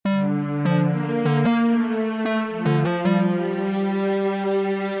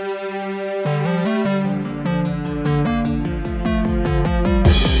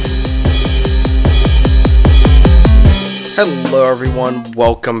Hello everyone,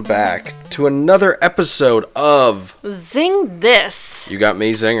 welcome back to another episode of Zing This. You Got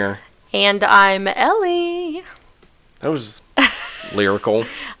Me Zinger. And I'm Ellie. That was lyrical.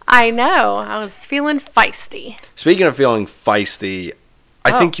 I know, I was feeling feisty. Speaking of feeling feisty,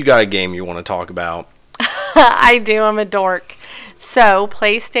 I think you got a game you want to talk about. I do, I'm a dork. So,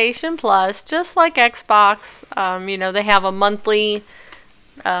 PlayStation Plus, just like Xbox, they have a monthly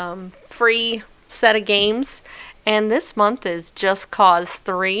free set of games. And this month is Just Cause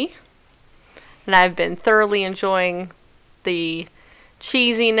 3. And I've been thoroughly enjoying the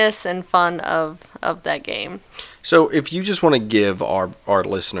cheesiness and fun of that game. So if you just want to give our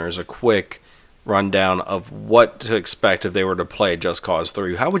listeners a quick rundown of what to expect if they were to play Just Cause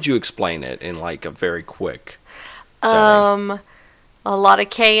 3, how would you explain it in like a very quick setting? A lot of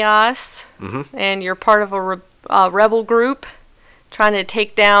chaos. Mm-hmm. And you're part of a rebel group trying to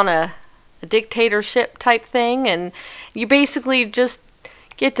take down a dictatorship type thing, and you basically just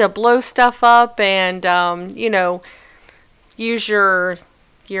get to blow stuff up and use your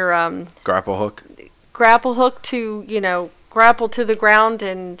Grapple hook to grapple to the ground,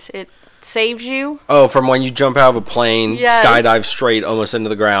 and it saves you. Oh, from when you jump out of a plane, Yes. Skydive straight almost into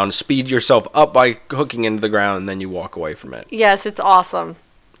the ground, speed yourself up by hooking into the ground, and then you walk away from it. Yes, it's awesome.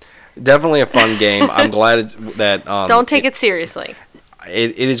 Definitely a fun game. I'm glad that Don't take it seriously.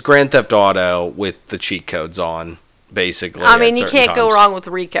 It is Grand Theft Auto with the cheat codes on, basically. I mean, at you certain can't go times. wrong with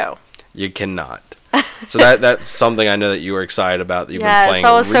Rico. You cannot. So that's something I know that you were excited about. That you've been playing.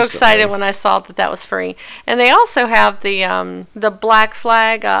 Yes, I was so recently. excited when I saw that was free. And they also have the Black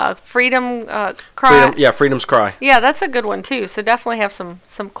Flag Freedom Cry. Freedom's Cry. Yeah, that's a good one too. So definitely have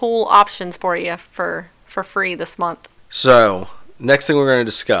some cool options for you for free this month. So next thing we're going to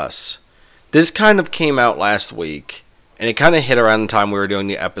discuss. This kind of came out last week. And it kind of hit around the time we were doing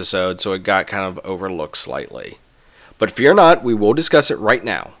the episode, so it got kind of overlooked slightly. But fear not, we will discuss it right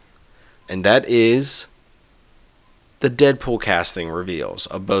now. And that is the Deadpool casting reveals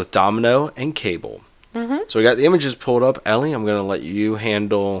of both Domino and Cable. Mm-hmm. So we got the images pulled up. Ellie, I'm going to let you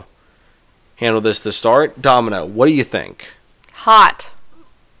handle this to start. Domino, what do you think? Hot.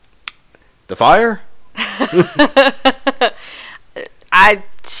 The fire?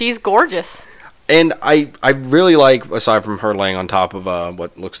 She's gorgeous. And I really like, aside from her laying on top of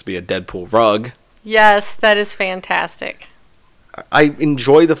what looks to be a Deadpool rug. Yes, that is fantastic. I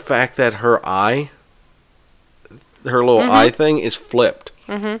enjoy the fact that her little eye thing is flipped.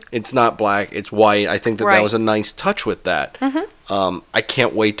 Mm-hmm. It's not black, it's white. I think that was a nice touch with that. Mm-hmm. I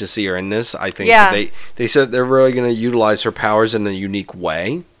can't wait to see her in this. I think that they said they're really going to utilize her powers in a unique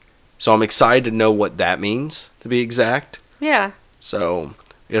way. So I'm excited to know what that means, to be exact. Yeah. So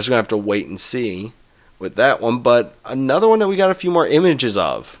I guess we're going to have to wait and see with that one. But another one that we got a few more images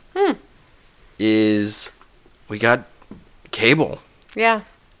of is we got Cable. Yeah.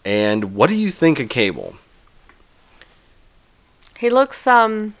 And what do you think of Cable? He looks BA.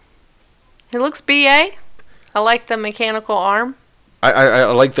 I like the mechanical arm. I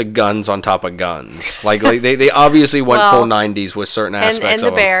like the guns on top of guns. Like they obviously went full 90s with certain aspects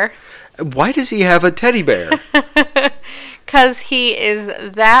and of the bear. Why does he have a teddy bear? Because he is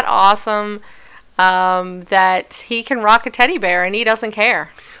that awesome that he can rock a teddy bear and he doesn't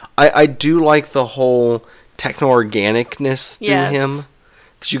care. I do like the whole techno-organicness through him.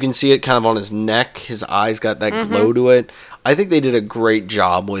 Because you can see it kind of on his neck. His eyes got that glow to it. I think they did a great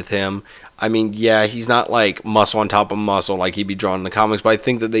job with him. I mean, yeah, he's not like muscle on top of muscle like he'd be drawn in the comics, but I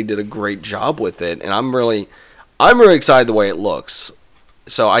think that they did a great job with it. And I'm really excited the way it looks.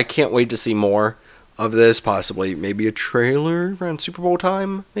 So I can't wait to see more of this, possibly maybe a trailer around Super Bowl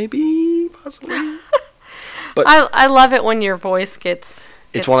time, possibly. But I love it when your voice gets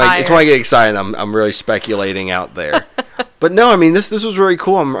it's when I get excited. I'm really speculating out there. But no, I mean this was really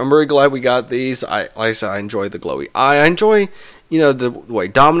cool. I'm really glad we got these. Like I said, I enjoy the glowy eye. I enjoy the way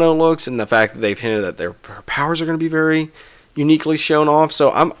Domino looks and the fact that they've hinted that her powers are going to be very uniquely shown off.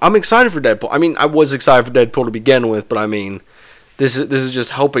 So I'm excited for Deadpool. I mean, I was excited for Deadpool to begin with, but I mean, this is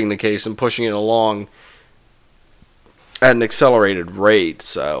just helping the case and pushing it along at an accelerated rate.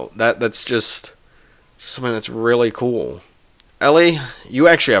 So that's just something that's really cool. Ellie, you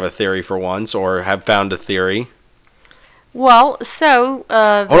actually have a theory for once, or have found a theory. Well, so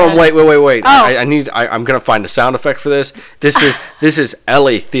hold on, wait. Oh. I'm gonna find a sound effect for this. This is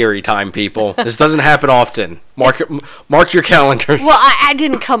Ellie theory time, people. This doesn't happen often. Mark your calendars. Well, I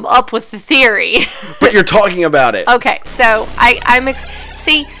didn't come up with the theory. But you're talking about it. Okay, so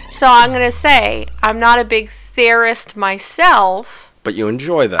so I'm gonna say I'm not a big theorist myself. But you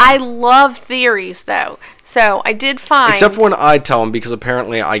enjoy them. I love theories, though. So I did find... Except for when I tell them, because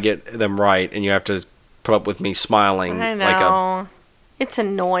apparently I get them right, and you have to put up with me smiling I know. like a It's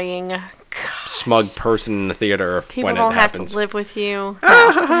annoying. smug person in the theater People when it don't have happens. to live with you.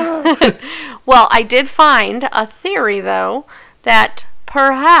 Well, I did find a theory, though, that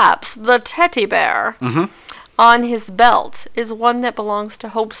perhaps the teddy bear on his belt is one that belongs to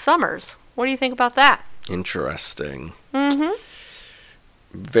Hope Summers. What do you think about that? Interesting.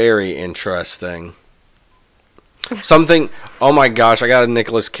 Very interesting. Something. Oh my gosh! I got a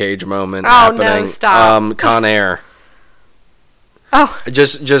Nicolas Cage moment happening. No, stop. Con Air. Oh,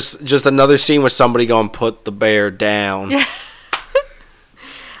 Just another scene with somebody going, "Put the bear down." Yeah.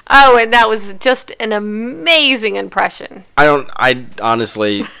 Oh, and that was just an amazing impression. I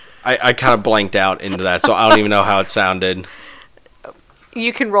honestly, I kind of blanked out into that, so I don't even know how it sounded.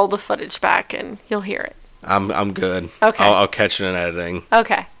 You can roll the footage back and you'll hear it. I'm good. Okay. I'll catch it in editing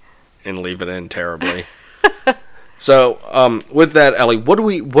Okay. and leave it in terribly. So, with that, Ellie, what do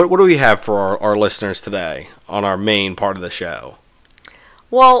we have for our listeners today on our main part of the show?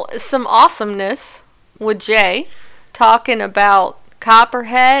 Well, some awesomeness with Jay talking about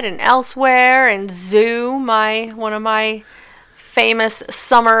Copperhead and Elsewhere and Zoo, one of my famous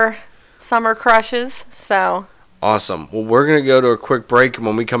summer crushes. So Awesome. Well, we're gonna go to a quick break, and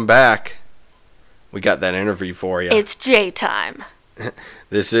when we come back, we got that interview for you. it's Jay time.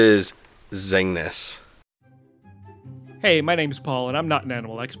 This is Zingness. Hey, my name's Paul, and I'm not an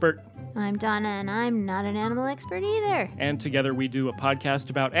animal expert. I'm Donna, and I'm not an animal expert either. And together we do a podcast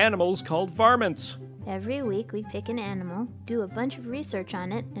about animals called Varmints. Every week we pick an animal, do a bunch of research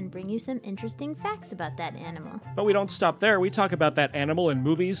on it, and bring you some interesting facts about that animal. But we don't stop there. We talk about that animal in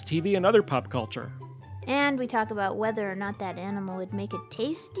movies, TV, and other pop culture. And we talk about whether or not that animal would make a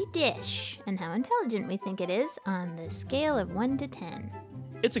tasty dish, and how intelligent we think it is on the scale of 1 to 10.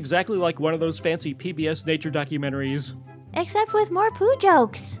 It's exactly like one of those fancy PBS nature documentaries. Except with more poo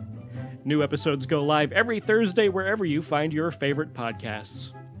jokes. New episodes go live every Thursday wherever you find your favorite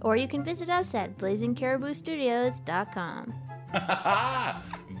podcasts. Or you can visit us at blazingcariboustudios.com.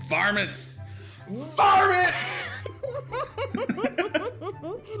 Varmints! Varmints!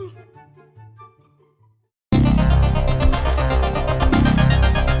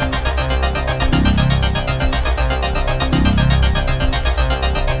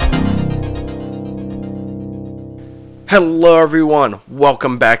 Hello, everyone.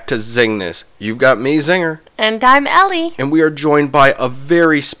 Welcome back to Zingness. You've got me, Zinger. And I'm Ellie. And we are joined by a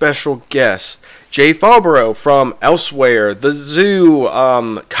very special guest, Jay Falborough from Elsewhere, The Zoo,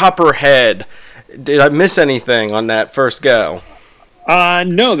 Copperhead. Did I miss anything on that first go?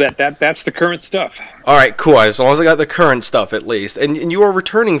 No, that's the current stuff. All right, cool. As long as I got the current stuff, at least. And you are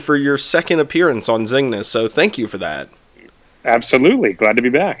returning for your second appearance on Zingness, so thank you for that. Absolutely. Glad to be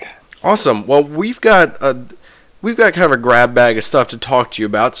back. Awesome. Well, we've got kind of a grab bag of stuff to talk to you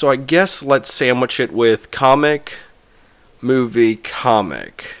about, so I guess let's sandwich it with comic, movie,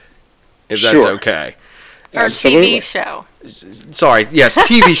 comic, if that's Sure. okay. Our Absolutely. TV show. Sorry, yes,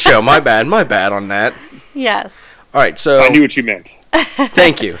 TV show. My bad on that. Yes. All right, so I knew what you meant.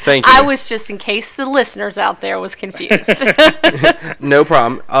 thank you. I was just in case the listeners out there was confused. No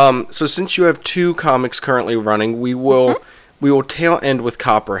problem. So since you have two comics currently running, we will tail end with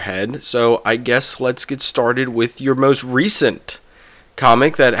Copperhead. So I guess let's get started with your most recent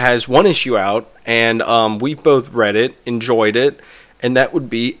comic that has one issue out, and we've both read it, enjoyed it, and that would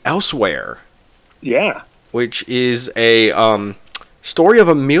be Elsewhere, Yeah. which is a story of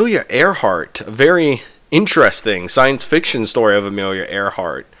Amelia Earhart, a very interesting science fiction story of Amelia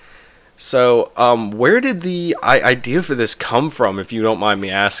Earhart. So, where did the idea for this come from, if you don't mind me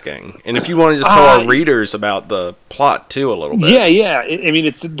asking? And if you want to just tell our readers about the plot, too, a little bit. Yeah. I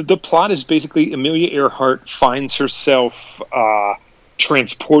mean, the plot is basically Amelia Earhart finds herself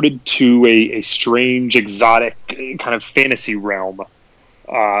transported to a strange, exotic kind of fantasy realm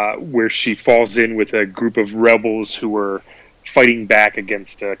where she falls in with a group of rebels who are fighting back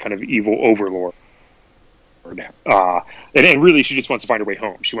against a kind of evil overlord. And really, she just wants to find her way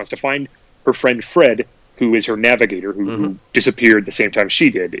home. She wants to find her friend Fred, who is her navigator, who disappeared the same time she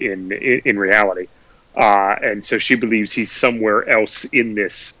did in reality. And so she believes he's somewhere else in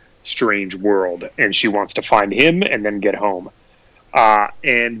this strange world, and she wants to find him and then get home.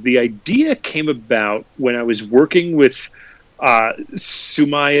 And the idea came about when I was working with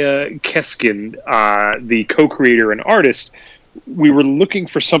Sumaya Keskin, the co-creator and artist. We were looking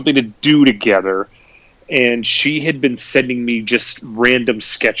for something to do together, and she had been sending me just random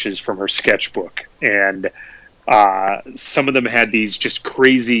sketches from her sketchbook. And some of them had these just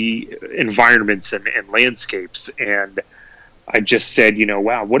crazy environments and landscapes. And I just said,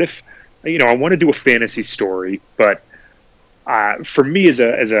 wow, what if, I want to do a fantasy story, but for me as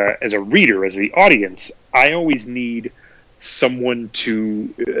a reader, as the audience, I always need someone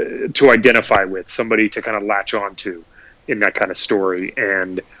to identify with, somebody to kind of latch on to in that kind of story.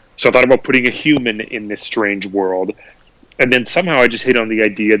 And so I thought about putting a human in this strange world, and then somehow I just hit on the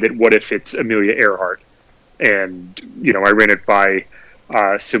idea that what if it's Amelia Earhart? And I ran it by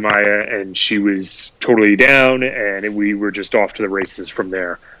Sumaya, and she was totally down, and we were just off to the races from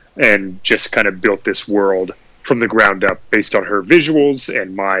there, and just kind of built this world from the ground up based on her visuals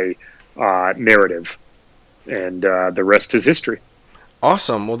and my narrative, and the rest is history.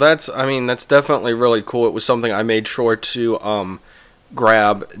 Awesome. Well, that's definitely really cool. It was something I made sure to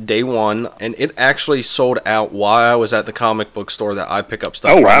grab day one, and it actually sold out while I was at the comic book store that I pick up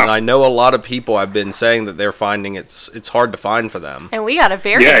stuff from. Wow. And I know a lot of people have been saying that they're finding it's hard to find for them. And we got a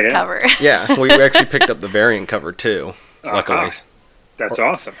variant cover. Yeah, we actually picked up the variant cover too, luckily. That's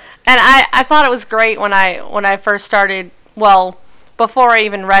awesome. And I thought it was great when I first started, well, before I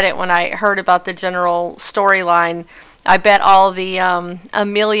even read it, when I heard about the general storyline. I bet all the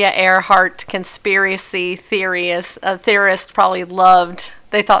Amelia Earhart conspiracy theorists probably loved.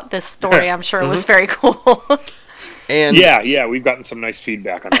 They thought this story, I'm sure, was very cool. And yeah, we've gotten some nice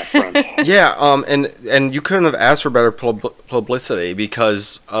feedback on that front. Yeah, and you couldn't have asked for better publicity,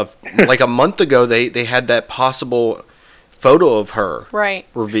 because of like a month ago they had that possible photo of her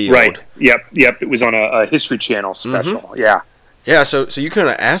revealed. Right. Yep. It was on a History Channel special. Yeah. Yeah, so you couldn't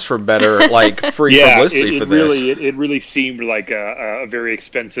have asked for better free publicity for this. It really seemed like a very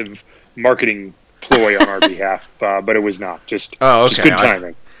expensive marketing ploy on our behalf, but it was not. Just good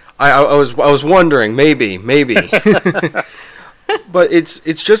timing. I was wondering, maybe. But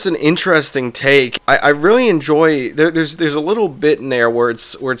it's just an interesting take. I really enjoy. There's a little bit in there where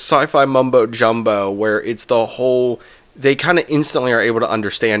it's sci-fi mumbo jumbo, where it's the whole. They kind of instantly are able to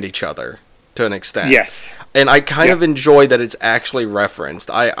understand each other to an extent. Yes. And I kind of enjoy that it's actually referenced.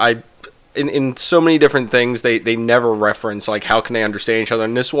 In so many different things, they never reference, like, how can they understand each other.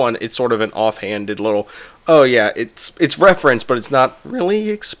 In this one, it's sort of an offhanded little, it's referenced, but it's not really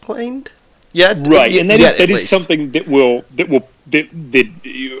explained yet. Right, and that is something that we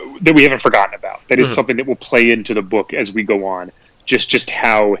haven't forgotten about. That is something that will play into the book as we go on. Just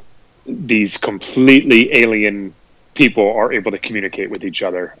how these completely alien people are able to communicate with each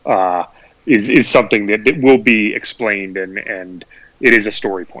other. Is something that will be explained, and it is a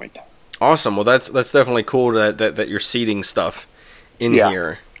story point. Awesome. Well, that's definitely cool that you're seeding stuff in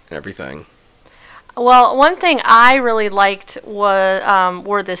here and everything. Well, one thing I really liked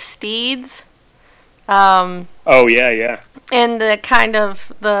were the steeds. Oh yeah. And the kind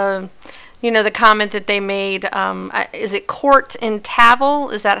of the comment that they made. Is it Court and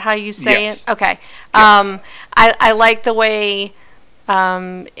Tavel? Is that how you say it? Okay. Yes. I like the way.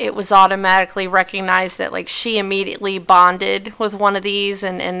 It was automatically recognized that, like, she immediately bonded with one of these,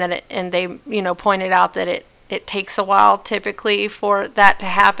 and they pointed out that it takes a while typically for that to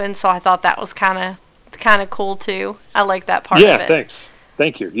happen. So I thought that was kind of cool too. I like that part of it. Yeah,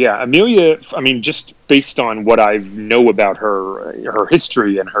 thank you. Yeah, Amelia. I mean, just based on what I know about her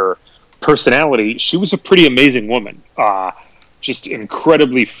history and her personality, she was a pretty amazing woman. Just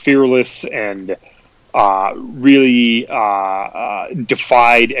incredibly fearless and. Really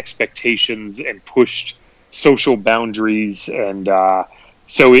defied expectations and pushed social boundaries, and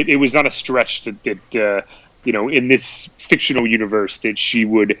so it was not a stretch that in this fictional universe that she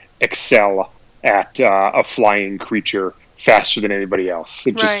would excel at a flying creature faster than anybody else.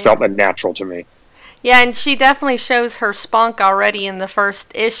 It just felt unnatural to me. Yeah, and she definitely shows her spunk already in the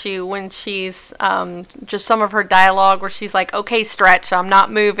first issue when she's just some of her dialogue where she's like, "Okay, Stretch, I'm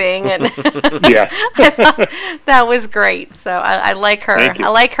not moving," and yes, I thought that was great. So I like her. I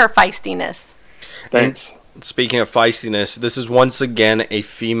like her feistiness. Thanks. And speaking of feistiness, this is once again a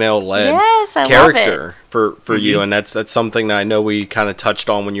female-led character for you, and that's something that I know we kind of touched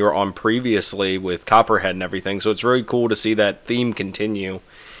on when you were on previously with Copperhead and everything. So it's really cool to see that theme continue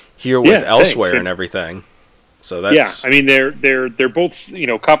here with Elsewhere and everything. So that's I mean they're both,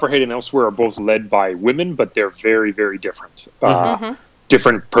 Copperhead and Elsewhere are both led by women, but they're very, very different.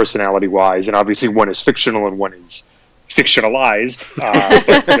 Different personality wise, and obviously one is fictional and one is fictionalized.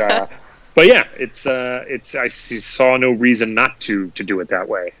 But yeah, it's I saw no reason not to do it that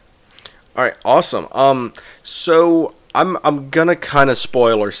way. All right, awesome. So I'm gonna kind of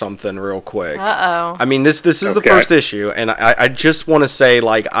spoiler something real quick. I mean, this is the first issue, and I just want to say,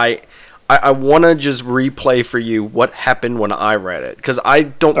 like, I want to just replay for you what happened when I read it, because I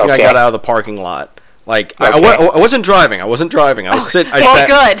don't think I got out of the parking lot. Like, I wasn't driving. I was sitting.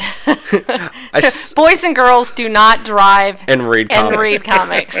 Good. Boys and girls do not drive and read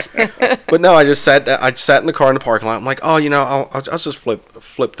comics. But no, I just sat in the car in the parking lot. I'm like, oh, I'll just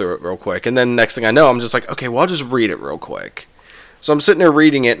flip through it real quick. And then next thing I know, I'm just like, okay, well, I'll just read it real quick. So I'm sitting there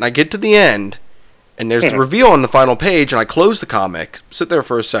reading it, and I get to the end, and there's the reveal on the final page, and I close the comic, sit there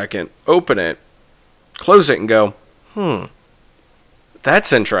for a second, open it, close it, and go,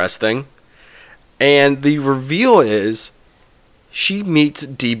 that's interesting. And the reveal is she meets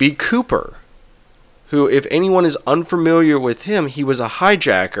D.B. Cooper, who, if anyone is unfamiliar with him, he was a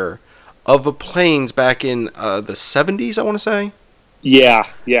hijacker of a planes back in the 70s, I want to say. Yeah.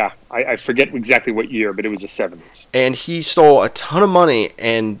 I forget exactly what year, but it was the 70s. And he stole a ton of money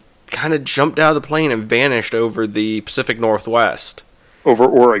and kind of jumped out of the plane and vanished over the Pacific Northwest. Over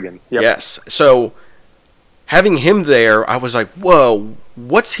Oregon. Yep. Yes. So having him there, I was like, whoa,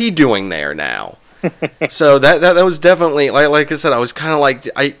 what's he doing there now? So that was definitely, like I said, I was kind of like,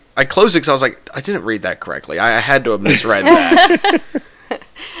 I closed it because I was like, I didn't read that correctly. I had to have misread that.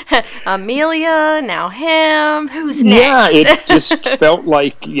 Amelia, now him. Who's next? Yeah, it just felt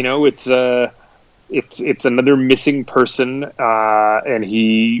like, it's another missing person, and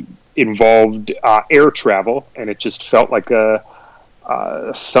he involved air travel, and it just felt like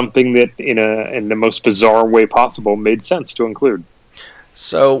something that in the most bizarre way possible made sense to include.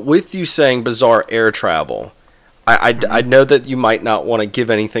 So with you saying bizarre air travel, I know that you might not want to give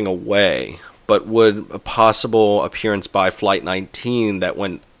anything away, but would a possible appearance by Flight 19 that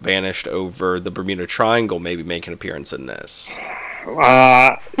vanished over the Bermuda Triangle maybe make an appearance in this?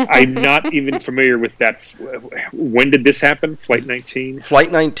 I'm not even familiar with that. When did this happen? Flight 19?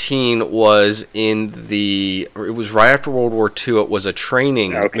 Flight 19 was it was right after World War II. It was a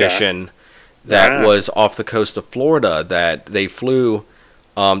training mission that was off the coast of Florida that they flew.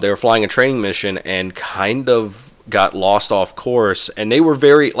 They were flying a training mission and kind of got lost off course. And they were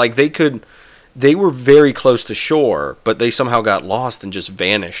they were very close to shore, but they somehow got lost and just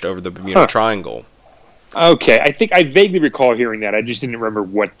vanished over the Bermuda Triangle. Okay, I think I vaguely recall hearing that. I just didn't remember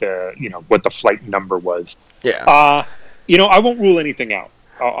what the flight number was. Yeah. I won't rule anything out.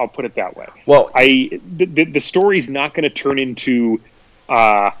 I'll put it that way. Well, the story's not going to turn into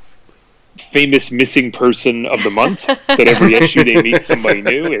famous missing person of the month. That every issue they meet somebody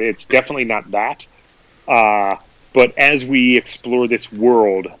new. It's definitely not that. But as we explore this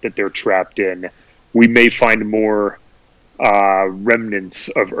world that they're trapped in, we may find more remnants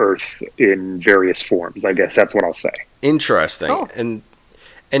of Earth in various forms. I guess that's what I'll say. Interesting. Oh.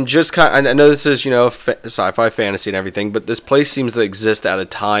 And just kind of, I know this is, sci-fi fantasy and everything, but this place seems to exist at a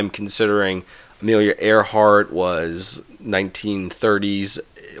time considering Amelia Earhart was 1930s,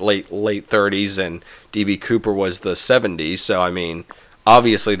 late 30s, and D.B. Cooper was the 70s. So, I mean,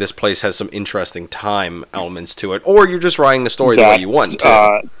 obviously this place has some interesting time elements to it. Or you're just writing the story the way you want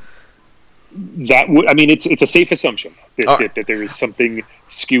to. It's a safe assumption that there is something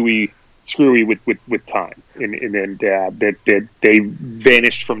screwy with time, and that they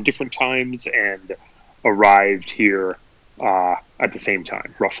vanished from different times and arrived here at the same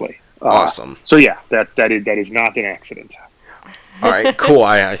time, roughly. Awesome. So yeah, that is not an accident. All right, cool.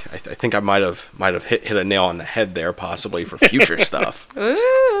 I think I might have hit a nail on the head there, possibly for future stuff.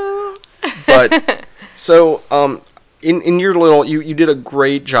 Ooh. But so in your little, you did a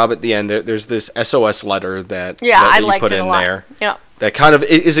great job at the end. There's this SOS letter that you put in there. Yeah. That kind of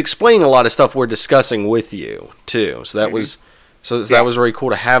is explaining a lot of stuff we're discussing with you too. So that was that was really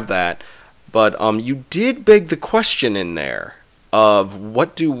cool to have that. But you did beg the question in there of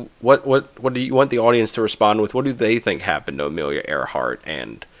what do you want the audience to respond with? What do they think happened to Amelia Earhart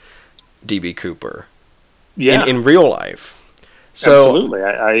and D.B. Cooper? Yeah. In real life. So, absolutely.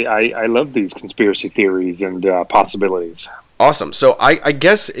 I love these conspiracy theories and possibilities. Awesome. So I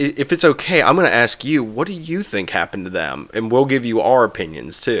guess if it's okay, I'm going to ask you, what do you think happened to them? And we'll give you our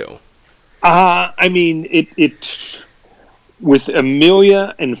opinions too. With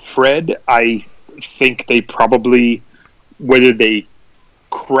Amelia and Fred, I think they probably, whether they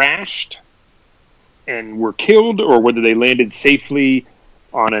crashed and were killed or whether they landed safely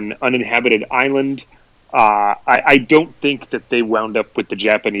on an uninhabited island, I don't think that they wound up with the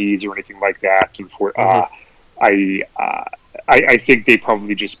Japanese or anything like that. I think they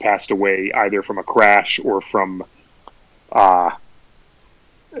probably just passed away either from a crash or from, I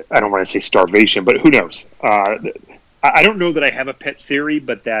don't want to say starvation, but who knows? I don't know that I have a pet theory,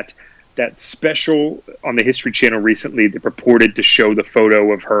 but that special on the History Channel recently that purported to show the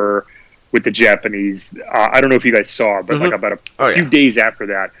photo of her with the Japanese, I don't know if you guys saw, but like about a few days after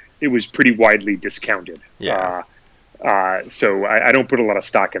that, it was pretty widely discounted. Yeah. So I don't put a lot of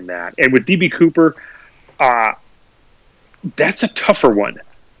stock in that. And with D.B. Cooper, that's a tougher one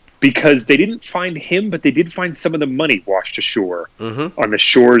because they didn't find him, but they did find some of the money washed ashore on the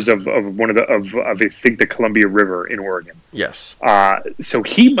shores of one of I think the Columbia River in Oregon. Yes. So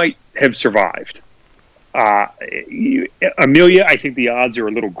he might have survived. Amelia, I think the odds are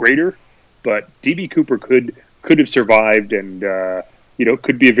a little greater, but D.B. Cooper could have survived, and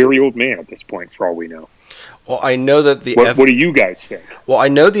could be a very old man at this point, for all we know. Well, I know that what do you guys think? Well, I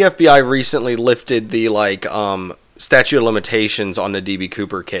know the FBI recently lifted the statute of limitations on the D.B.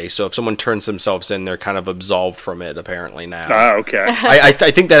 Cooper case. So if someone turns themselves in, they're kind of absolved from it apparently now. Okay. I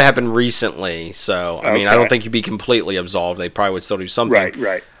think that happened recently. So I mean, I Okay. don't think you'd be completely absolved. They probably would still do something.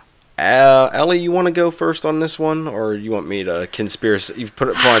 Right. Ellie, you want to go first on this one, or you want me to you put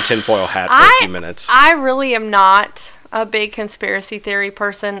on a tinfoil hat for a few minutes? I really am not a big conspiracy theory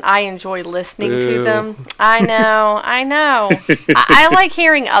person. I enjoy listening to them. I know. I like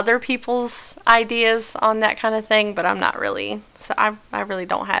hearing other people's ideas on that kind of thing, but I'm not really. So I really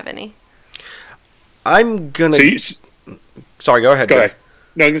don't have any. I'm gonna. Sorry, go ahead. Go ahead.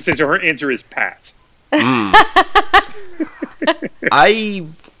 No, I was gonna say, so her answer is pass.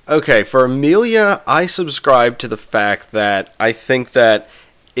 Okay, for Amelia, I subscribe to the fact that I think that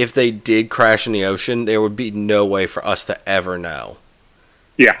if they did crash in the ocean, there would be no way for us to ever know.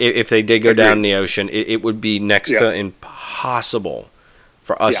 Yeah. If they did go down in the ocean, it would be next to impossible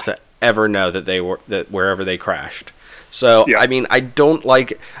for us to ever know that wherever they crashed. So I mean, I don't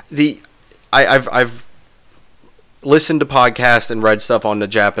like I've listened to podcasts and read stuff on the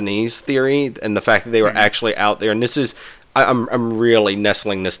Japanese theory and the fact that they were actually out there, and this is. I'm really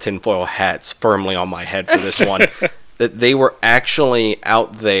nestling this tinfoil hat firmly on my head for this one. That they were actually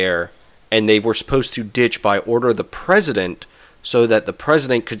out there, and they were supposed to ditch by order of the president, so that the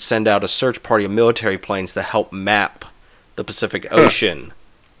president could send out a search party of military planes to help map the Pacific Ocean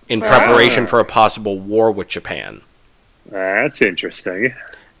in preparation for a possible war with Japan. That's interesting.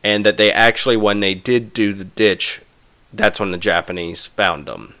 And that they actually, when they did do the ditch, that's when the Japanese found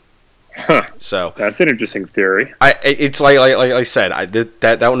them. Huh. So that's an interesting theory. It's like I said,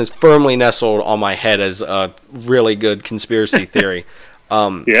 that one is firmly nestled on my head as a really good conspiracy theory.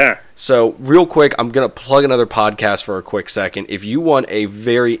 Yeah. So real quick, I'm gonna plug another podcast for a quick second. If you want a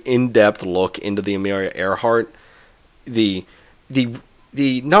very in-depth look into the Amelia Earhart, the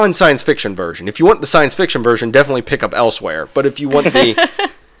non-science fiction version. If you want the science fiction version, definitely pick up Elsewhere. But if you want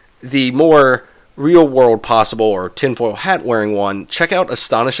the more real world possible or tinfoil hat wearing one, check out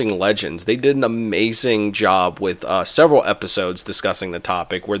Astonishing Legends. They did an amazing job with several episodes discussing the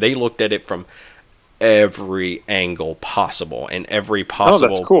topic, where they looked at it from every angle possible and every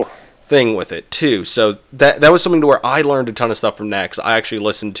possible thing with it too. So that was something to where I learned a ton of stuff from that, because I actually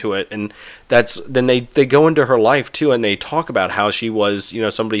listened to it, and then they go into her life too, and they talk about how she was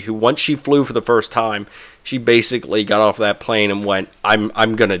somebody who, once she flew for the first time, she basically got off that plane and went,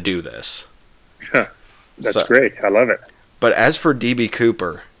 I'm gonna do this. That's great. I love it. But as for D.B.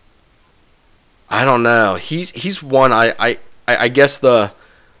 Cooper, I don't know. He's one I guess the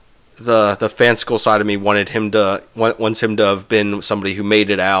fanciful side of me wants him to have been somebody who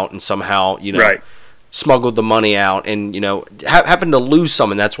made it out and somehow smuggled the money out and happened to lose some,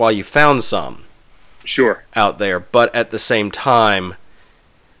 and that's why you found some out there. But at the same time,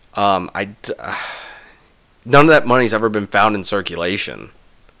 none of that money's ever been found in circulation.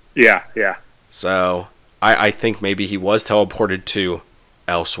 Yeah. So I think maybe he was teleported to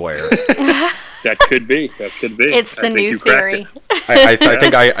Elsewhere. That could be. It's the new theory.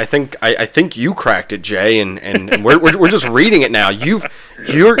 I think you cracked it, Jay, and we're just reading it now.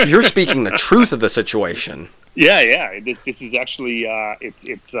 You're speaking the truth of the situation. Yeah. This is actually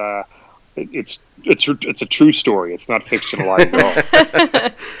it's a true story. It's not fictionalized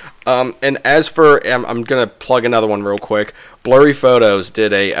at all. And as for, I'm going to plug another one real quick. Blurry Photos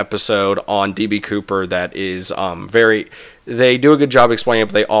did a episode on D.B. Cooper that is they do a good job explaining it,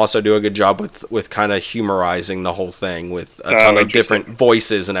 but they also do a good job with kind of humorizing the whole thing with a ton of different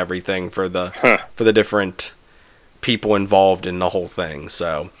voices and everything for the different people involved in the whole thing.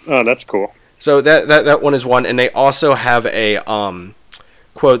 So that's cool. So that one is one, and they also have a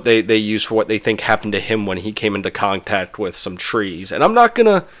quote they use for what they think happened to him when he came into contact with some trees. And I'm not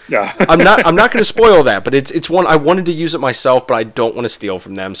gonna spoil that, but it's one I wanted to use it myself, but I don't want to steal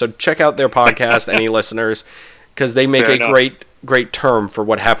from them. So check out their podcast, any listeners, because they make great term for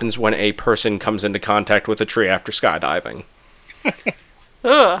what happens when a person comes into contact with a tree after skydiving.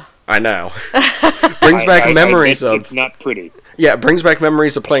 Ugh. I know. Brings back memories of. It's not pretty. Yeah, it brings back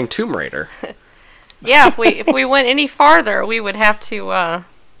memories of playing Tomb Raider. Yeah, if we went any farther, we would have to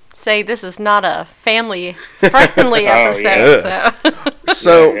say this is not a family-friendly episode.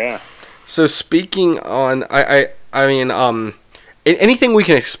 So speaking on, I mean, anything we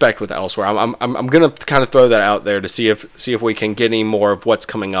can expect with Elsewhere. I'm gonna kind of throw that out there to see if we can get any more of what's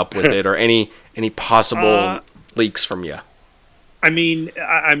coming up with it, or any possible leaks from you. I mean,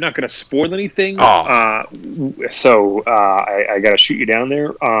 I'm not going to spoil anything, Oh. so I got to shoot you down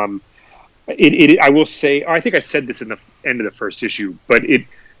there. I will say, I think I said this in the end of the first issue, but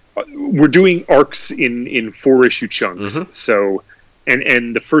we're doing arcs in 4-issue chunks. Mm-hmm. So,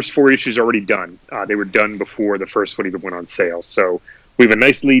 and the first 4 issues are already done. They were done before the first one even went on sale. So we have a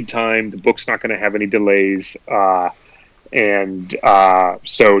nice lead time. The book's not going to have any delays, and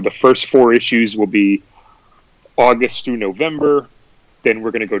so the first 4 issues will be August through November. Then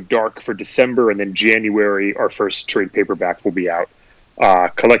we're going to go dark for December, and then January our first trade paperback will be out,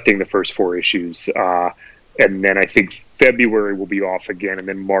 collecting the first 4 issues, and then I think February will be off again, and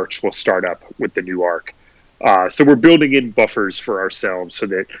then March will start up with the new arc. So we're building in buffers for ourselves so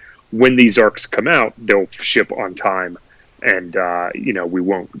that when these arcs come out, they'll ship on time, and we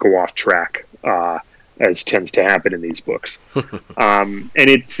won't go off track, as tends to happen in these books. And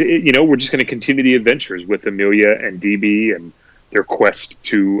it's we're just going to continue the adventures with Amelia and DB and their quest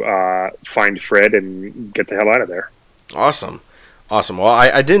to find Fred and get the hell out of there. Awesome. Well,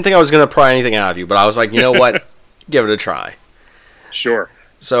 I didn't think I was going to pry anything out of you, but I was like, you know what? Give it a try. Sure.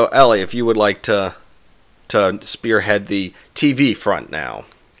 So, Ellie, if you would like to spearhead the TV front now.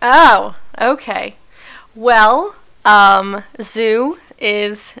 Oh, okay. Well, Zoo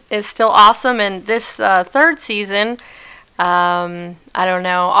is still awesome, and this third season, I don't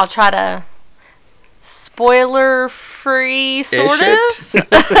know, I'll try to spoiler-free, sort of.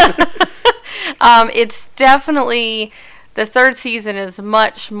 It's definitely, the third season is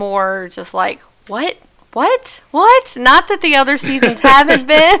much more just like, what? Not that the other seasons haven't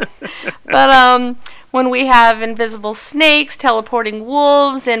been, but when we have invisible snakes, teleporting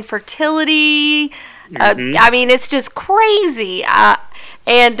wolves, infertility, I mean, it's just crazy.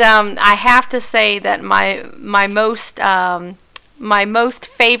 And I have to say that my most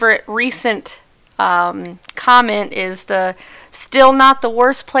favorite recent comment is the still not the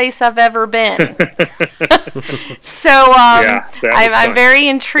worst place I've ever been. So I'm very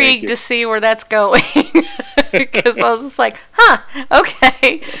intrigued to see where that's going, because I was just like,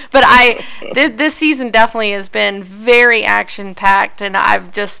 okay. But this season definitely has been very action packed, and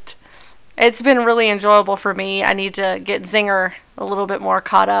it's been really enjoyable for me. I need to get Zinger a little bit more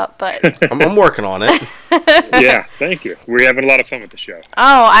caught up, but I'm working on it. Yeah, thank you. We're having a lot of fun with the show.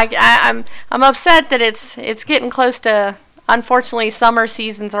 Oh, I'm upset that it's getting close to. Unfortunately, summer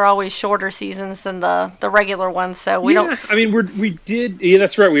seasons are always shorter seasons than the regular ones, so we don't. I mean, we did. Yeah,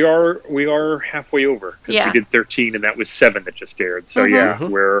 that's right. We are halfway over. Yeah. We did 13, and that was 7 that just aired. So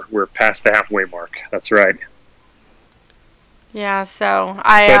we're past the halfway mark. That's right. Yeah, so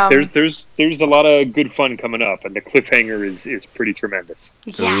But there's a lot of good fun coming up, and the cliffhanger is pretty tremendous.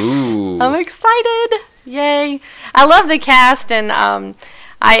 Yes, Ooh. I'm excited! Yay! I love the cast, and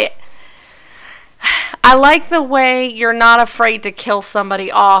I like the way you're not afraid to kill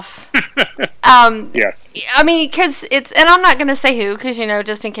somebody off. Yes. I mean, because and I'm not going to say who, because,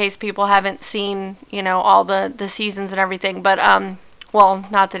 just in case people haven't seen, all the seasons and everything, but, well,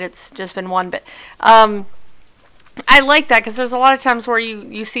 not that it's just been one, but, I like that, because there's a lot of times where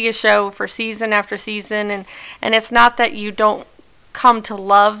you see a show for season after season, and it's not that you don't come to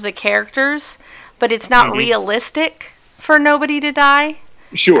love the characters, but it's not realistic for nobody to die.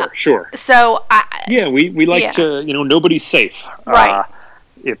 Sure. So we like to, nobody's safe. Right.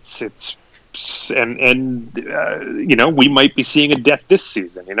 We might be seeing a death this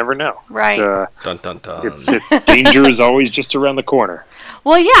season. You never know. Right. Dun dun dun. It's danger is always just around the corner.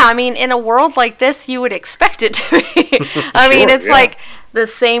 Well, yeah. I mean, in a world like this, you would expect it to be. I mean, it's like the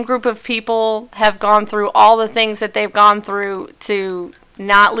same group of people have gone through all the things that they've gone through to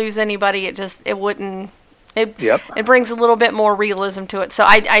not lose anybody. It wouldn't. It brings a little bit more realism to it. So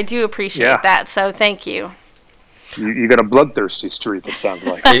I do appreciate that. So thank you. You got a bloodthirsty streak, it sounds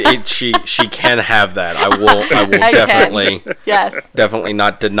like. She can have that. I will definitely definitely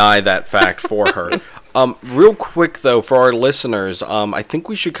not deny that fact for her. Real quick though, for our listeners, I think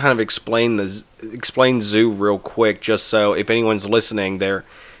we should kind of explain Zoo real quick, just so if anyone's listening, they're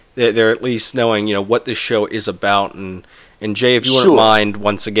at least knowing what this show is about. And Jay, if you wouldn't mind,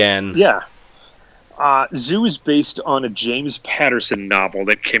 once again. Yeah. Zoo is based on a James Patterson novel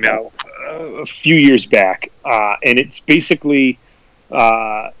that came out a few years back, and it's basically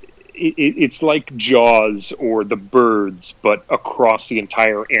it's like Jaws or The Birds, but across the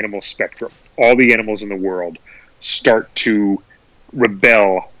entire animal spectrum. All the animals in the world start to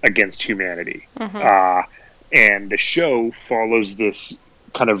rebel against humanity, and the show follows this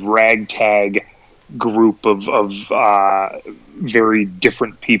kind of ragtag group of very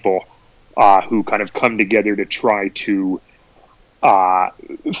different people who kind of come together to try to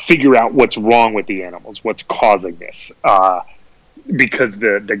figure out what's wrong with the animals, what's causing this. Because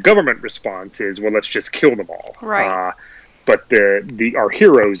the government response is, well, let's just kill them all. Right. But our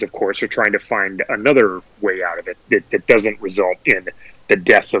heroes, of course, are trying to find another way out of it that doesn't result in the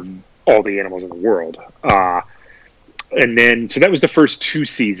death of all the animals in the world. And then, so that was the first 2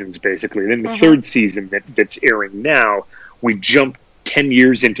 seasons, basically. Then the third season that's airing now, we jump 10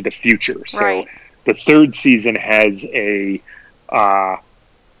 years into the future. So the third season has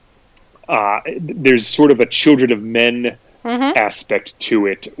there's sort of a Children of Men aspect to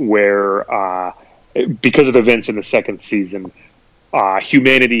it, where because of events in the second season,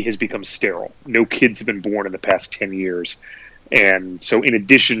 humanity has become sterile. No kids have been born in the past 10 years. And so in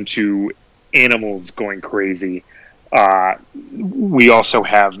addition to animals going crazy, we also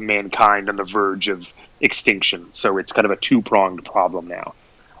have mankind on the verge of extinction. So it's kind of a 2-pronged problem now.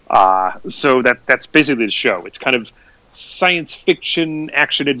 So that's basically the show. It's kind of science fiction,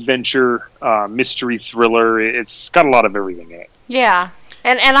 action adventure, mystery thriller. It's got a lot of everything in it. Yeah.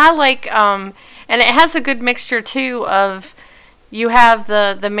 And I like, and it has a good mixture too of, you have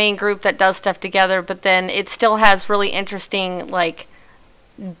the main group that does stuff together, but then it still has really interesting like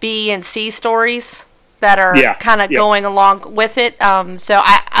B and C stories that are kind of going along with it. So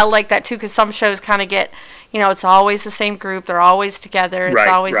I like that too, because some shows kind of get, it's always the same group, they're always together, it's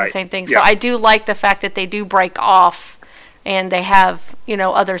always the same thing. So I do like the fact that they do break off and they have,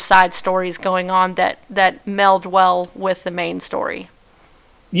 other side stories going on that meld well with the main story.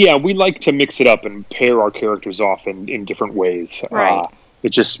 Yeah, we like to mix it up and pair our characters off in different ways. Right. It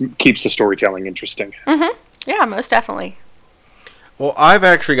just keeps the storytelling interesting. Mm-hmm. Yeah, most definitely. Well, I've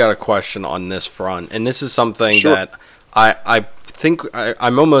actually got a question on this front, and this is something that I think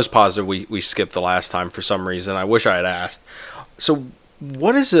I'm almost positive we skipped the last time for some reason. I wish I had asked. So,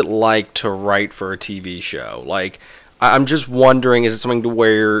 what is it like to write for a TV show? Like, I'm just wondering, is it something to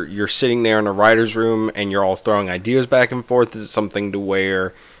where you're sitting there in a writer's room and you're all throwing ideas back and forth? Is it something to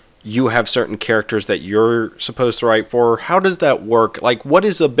where you have certain characters that you're supposed to write for? How does that work? Like,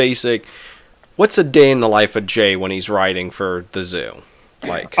 what's a day in the life of Jay when he's writing for the zoo?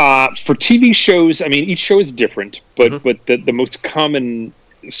 Like, for TV shows, I mean, each show is different, but the most common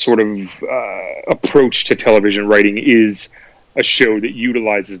sort of approach to television writing is a show that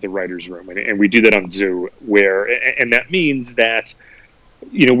utilizes the writer's room, and we do that on Zoo, and that means that,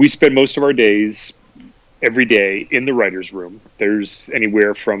 we spend most of our days every day in the writer's room. There's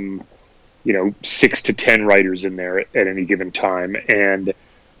anywhere from, 6 to 10 writers in there at any given time, and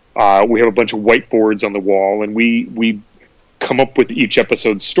we have a bunch of whiteboards on the wall, and we come up with each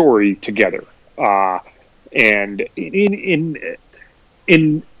episode's story together. And in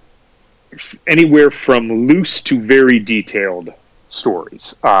anywhere from loose to very detailed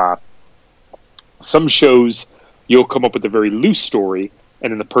stories. Some shows, you'll come up with a very loose story,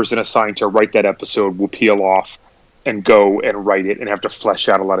 and then the person assigned to write that episode will peel off and go and write it and have to flesh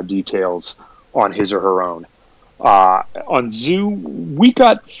out a lot of details on his or her own. On Zoo, we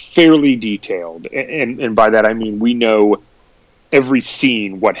got fairly detailed, and by that I mean we know every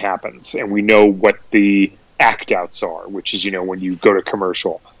scene what happens, and we know what the act outs are, which is when you go to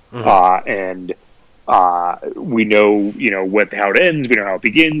commercial. And we know, how it ends, we know how it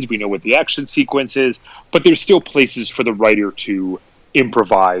begins, we know what the action sequence is, but there's still places for the writer to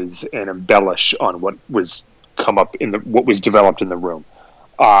improvise and embellish on what was what was developed in the room.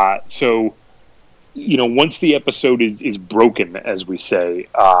 So, once the episode is broken, as we say,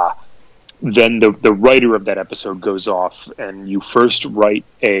 then the writer of that episode goes off, and you first write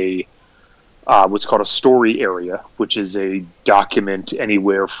what's called a story area, which is a document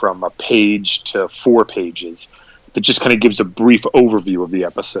anywhere from a page to 4 pages that just kind of gives a brief overview of the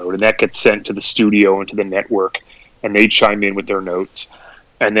episode, and that gets sent to the studio and to the network, and they chime in with their notes.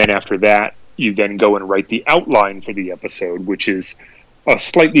 And then after that, you then go and write the outline for the episode, which is a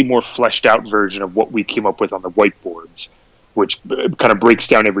slightly more fleshed out version of what we came up with on the whiteboards, which kind of breaks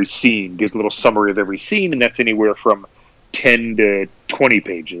down every scene, gives a little summary of every scene, and that's anywhere from 10 to 20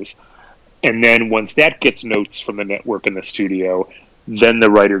 pages. And then once that gets notes from the network and the studio, then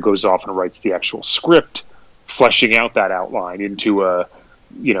the writer goes off and writes the actual script, fleshing out that outline into a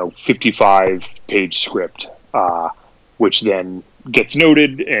 55-page script, which then gets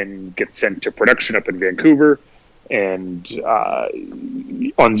noted and gets sent to production up in Vancouver. And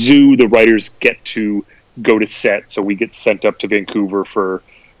on Zoo, the writers get to go to set, so we get sent up to Vancouver for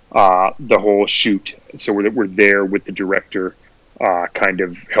the whole shoot. So we're there with the director, kind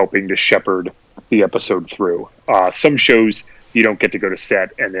of helping to shepherd the episode through. Some shows you don't get to go to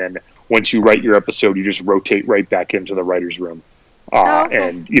set, and then once you write your episode, you just rotate right back into the writer's room. Okay.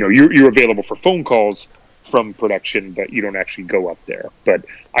 And, you're available for phone calls from production, but you don't actually go up there. But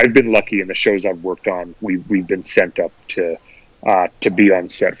I've been lucky in the shows I've worked on. We've been sent up to be on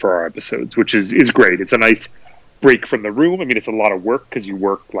set for our episodes, which is great. It's a nice break from the room. I mean, it's a lot of work because you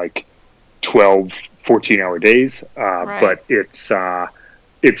work like 12, 14-hour days, but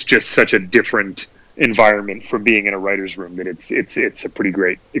it's just such a different environment from being in a writer's room that it's a pretty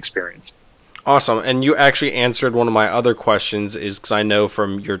great experience. Awesome. And you actually answered one of my other questions, is because I know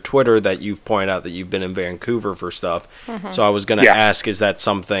from your Twitter that you've pointed out that you've been in Vancouver for stuff. So I was going to ask, is that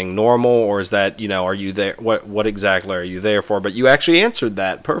something normal, or is that, are you there? What exactly are you there for? But you actually answered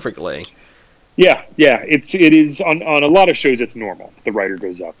that perfectly. Yeah. It is on a lot of shows. It's normal. The writer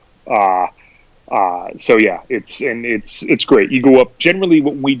goes up. So yeah, it's great. You go up. Generally,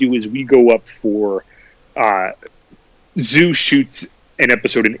 what we do is we go up for Zoo shoots an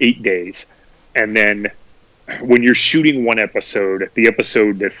episode in 8 days. And then when you're shooting one episode, the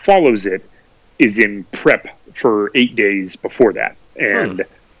episode that follows it is in prep for 8 days before that. And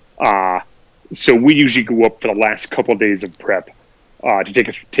so we usually go up for the last couple of days of prep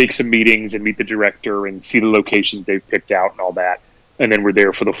to take some meetings and meet the director and see the locations they've picked out and all that. And then we're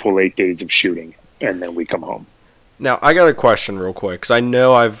there for the full 8 days of shooting, and then we come home. Now, I got a question real quick, because I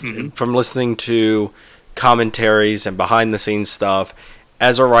know from listening to commentaries and behind-the-scenes stuff,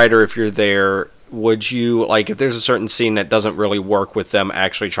 as a writer, if you're there, would you, if there's a certain scene that doesn't really work with them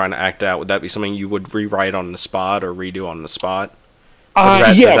actually trying to act out, would that be something you would rewrite on the spot or redo on the spot?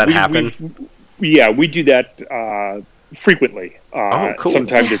 Does that happen? We do that frequently. Cool.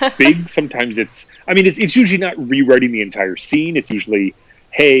 Sometimes it's big, sometimes it's usually not rewriting the entire scene. It's usually,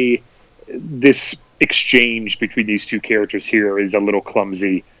 hey, this exchange between these two characters here is a little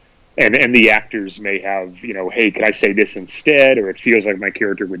clumsy. And the actors may have, hey, can I say this instead? Or it feels like my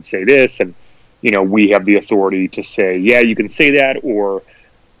character would say this. And, we have the authority to say, yeah, you can say that. Or,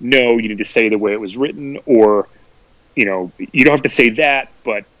 no, you need to say the way it was written. Or, you don't have to say that,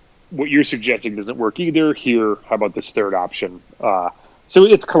 but what you're suggesting doesn't work either. Here, how about this third option? So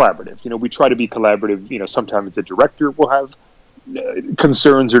it's collaborative. We try to be collaborative. Sometimes the director will have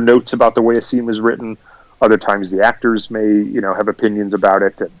concerns or notes about the way a scene was written. Other times the actors may, have opinions about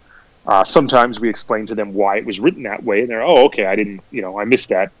it. And, sometimes we explain to them why it was written that way, and they're, oh, okay, I didn't, I missed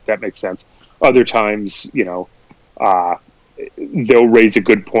that. That makes sense. Other times, they'll raise a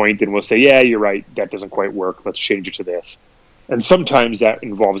good point, and we'll say, yeah, you're right, that doesn't quite work. Let's change it to this. And sometimes that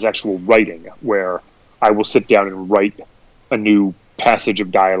involves actual writing, where I will sit down and write a new passage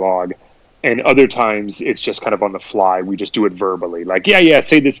of dialogue. And other times it's just kind of on the fly. We just do it verbally, like, yeah,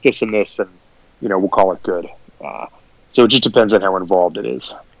 say this, this, and this, and we'll call it good. So it just depends on how involved it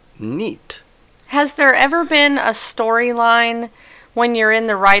is. Neat. Has there ever been a storyline when you're in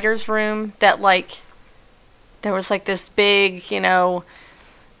the writer's room that, there was, this big,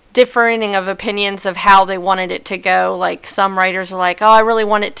 differing of opinions of how they wanted it to go? Like, some writers are like, oh, I really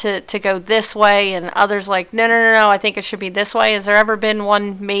want it to go this way, and others like, no, I think it should be this way. Has there ever been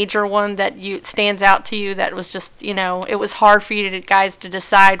one major one that stands out to you that was just, it was hard for you guys to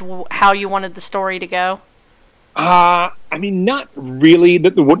decide how you wanted the story to go? Not really.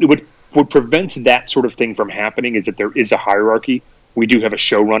 What prevents that sort of thing from happening is that there is a hierarchy. We do have a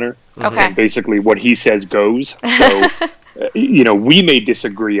showrunner. Okay. And basically what he says goes. So, we may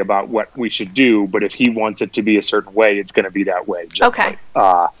disagree about what we should do, but if he wants it to be a certain way, it's going to be that way. Generally.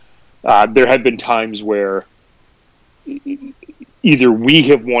 Okay. There have been times where either we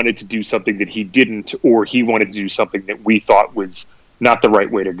have wanted to do something that he didn't, or he wanted to do something that we thought was not the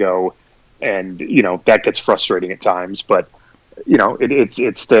right way to go. And, that gets frustrating at times, but,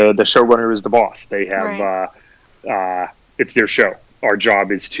 it's the showrunner is the boss. They have, it's their show. Our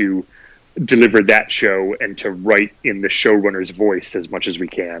job is to deliver that show and to write in the showrunner's voice as much as we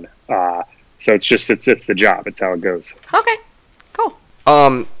can. So it's the job. It's how it goes. Okay, cool.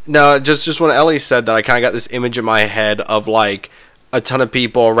 No, just when Ellie said that, I kind of got this image in my head of a ton of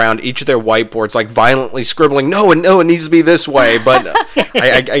people around each of their whiteboards, violently scribbling, no, it needs to be this way. But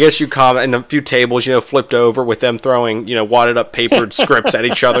I guess you comment, and a few tables, flipped over with them throwing, wadded up papered scripts at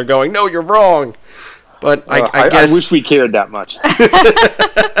each other, going, no, you're wrong. But I guess I wish we cared that much.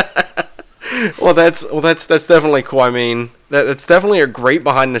 Well, that's definitely cool. I mean, that's definitely a great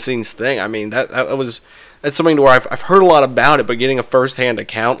behind the scenes thing. I mean, that's something where I've heard a lot about it, but getting a firsthand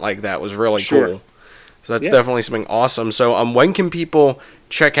account like that was really cool. So that's definitely something awesome. So, when can people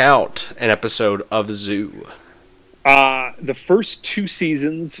check out an episode of Zoo? The first 2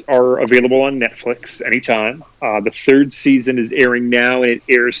 seasons are available on Netflix anytime. The 3rd season is airing now, and it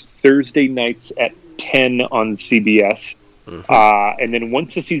airs Thursday nights at 10 on CBS. And then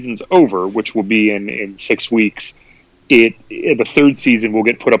once the season's over, which will be in 6 weeks, the third season will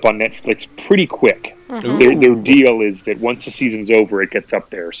get put up on Netflix pretty quick. Their deal is that once the season's over, it gets up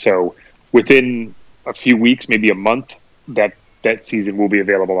there. So within a few weeks, maybe a month, that season will be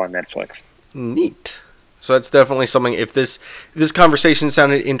available on Netflix. Neat. So that's definitely something. If this conversation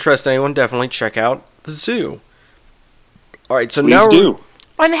sounded interesting to anyone, definitely check out The Zoo. All right, so Please do.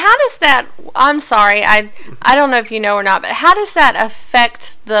 And how does that? I'm sorry, I don't know if you know or not, but how does that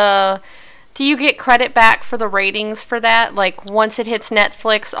affect the? Do you get credit back for the ratings for that? Like once it hits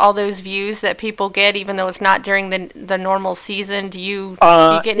Netflix, all those views that people get, even though it's not during the normal season, do you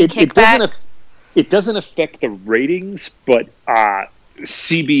get any kickback? It doesn't affect the ratings, but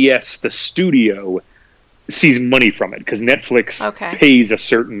CBS, the studio, sees money from it because Netflix pays a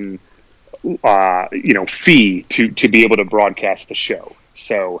certain fee to be able to broadcast the show.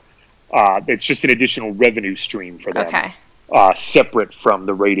 So it's just an additional revenue stream for them. Okay. Separate from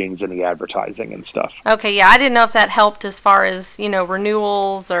the ratings and the advertising and stuff. Okay, yeah, I didn't know if that helped as far as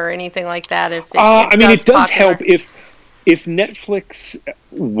renewals or anything like that. If it does help if Netflix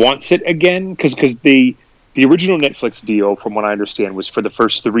wants it again, because the original Netflix deal, from what I understand, was for the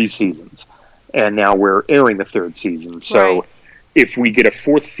first 3 seasons, and now we're airing the 3rd season. So if we get a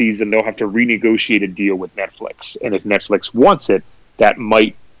 4th season, they'll have to renegotiate a deal with Netflix, and if Netflix wants it, that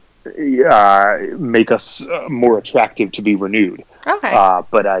might make us more attractive to be renewed. Okay.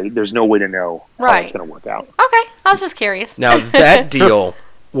 But there's no way to know how it's going to work out. Okay, I was just curious. Now that deal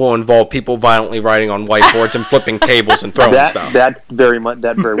will involve people violently writing on whiteboards and flipping tables and throwing stuff. That very well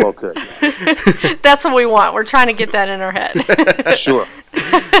could. That's what we want. We're trying to get that in our head. Sure.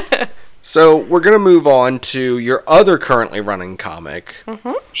 So we're going to move on to your other currently running comic.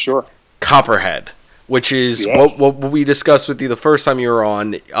 Sure. Copperhead, which is what we discussed with you the first time you were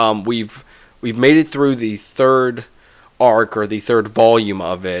on. We've made it through the 3rd arc or the 3rd volume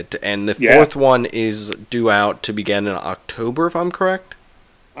of it, and the 4th one is due out to begin in October, if I'm correct.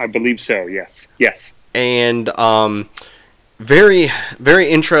 I believe so. Yes. And very, very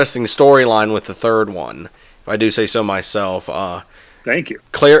interesting storyline with the 3rd one, if I do say so myself. Thank you.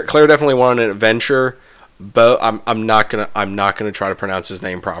 Claire definitely went on an adventure, but I'm not gonna try to pronounce his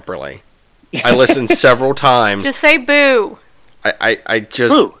name properly. I listened several times. Just say Boo. I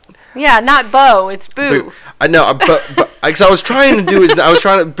just Boo. Yeah, not Bo. It's Boo. I know, but because I was trying to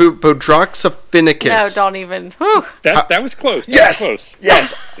Bodroxophinicus. No, don't even. Whew. That was close. Yes. That was close.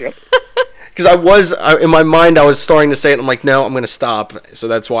 Yes. Yep. Because in my mind, I was starting to say it. And I'm like, no, I'm going to stop. So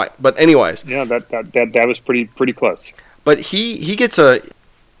that's why. But anyways. Yeah, that was pretty close. But he gets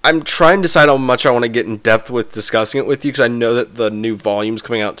I'm trying to decide how much I want to get in depth with discussing it with you, because I know that the new volume's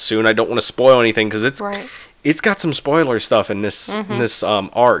coming out soon. I don't want to spoil anything because it's got some spoiler stuff in this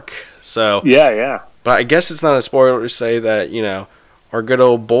arc. So yeah. But I guess it's not a spoiler to say that our good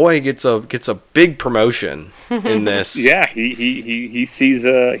old boy gets a big promotion in this. Yeah, he sees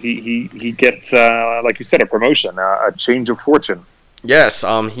he gets like you said, a promotion, a change of fortune. Yes,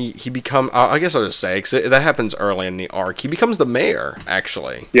 he become. I guess I'll just say, 'cause that happens early in the arc. He becomes the mayor,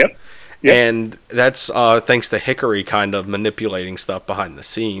 actually. Yep. And that's thanks to Hickory kind of manipulating stuff behind the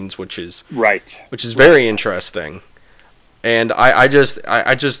scenes, which is very interesting. And I just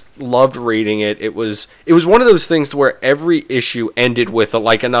loved reading it. It was one of those things to where every issue ended with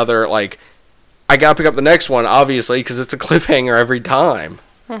another I gotta pick up the next one, obviously, because it's a cliffhanger every time.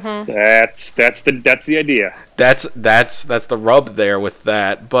 Mm-hmm. That's the idea. That's the rub there with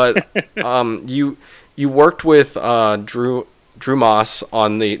that. But you worked with Drew Moss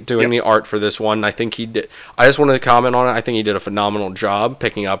on doing the art for this one. I think he did. I just wanted to comment on it. I think he did a phenomenal job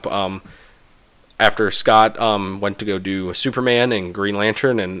picking up after Scott went to go do Superman and Green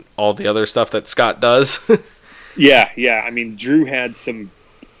Lantern and all the other stuff that Scott does. Yeah. I mean, Drew had some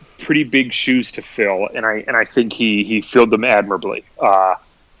pretty big shoes to fill, and I think he filled them admirably.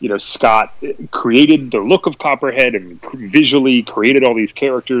 Scott created the look of Copperhead and visually created all these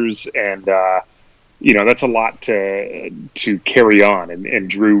characters, and that's a lot to carry on, and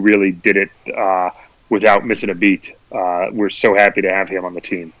Drew really did it without missing a beat. We're so happy to have him on the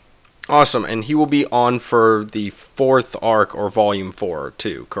team. Awesome, and he will be on for the 4th arc or volume 4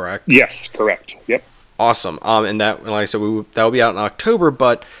 too, correct? Yes, correct. Yep. Awesome. And that, like I said, that will be out in October.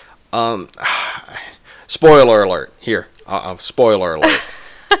 But spoiler alert here. Spoiler alert.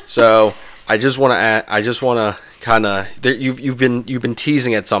 So I just want to kind of you've been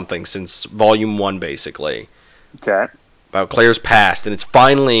teasing at something since volume 1, basically. Okay. About Claire's past, and it's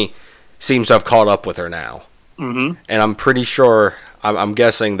finally seems to have caught up with her now. Mm-hmm. And I'm pretty sure I'm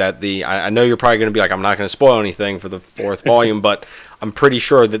guessing that I know you're probably going to be like, I'm not going to spoil anything for the 4th volume, but I'm pretty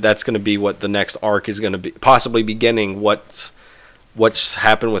sure that that's going to be what the next arc is going to be, possibly beginning what's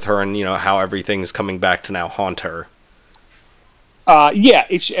happened with her and, how everything's coming back to now haunt her. Yeah,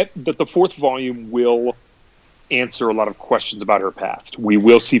 the 4th volume will answer a lot of questions about her past. We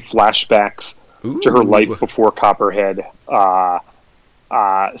will see flashbacks to her life before Copperhead.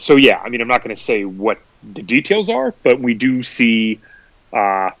 So yeah, I mean, I'm not going to say what the details are, but we do see,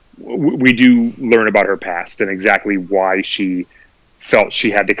 we do learn about her past and exactly why she felt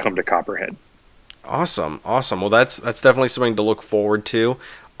she had to come to Copperhead. Awesome. Well, that's definitely something to look forward to.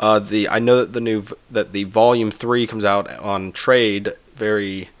 I know that the volume 3 comes out on trade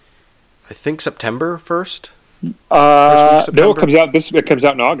I think September 1st. No, it comes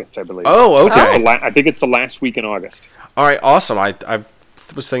out in August, I believe. Oh, okay. I think it's the last week in August. All right, awesome. I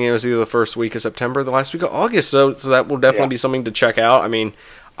was thinking it was either the first week of September or the last week of August, so that will definitely be something to check out. I mean,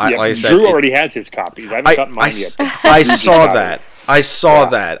 like I said, Drew already has his copies. I haven't gotten mine yet. I saw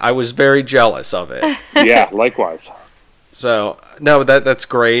that. I was very jealous of it. Yeah, likewise. So, no, that's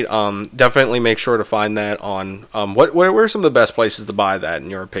great. Definitely make sure to find that on where are some of the best places to buy that, in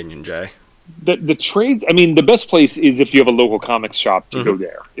your opinion, Jay? The trades, I mean, the best place is if you have a local comics shop to go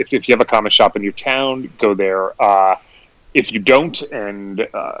there. If you have a comic shop in your town, go there. If you don't and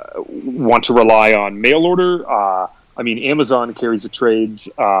want to rely on mail order, I mean, Amazon carries the trades.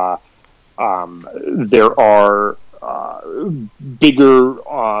 There are bigger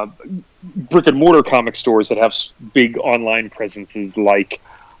brick-and-mortar comic stores that have big online presences like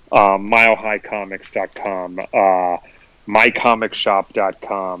MileHighComics.com,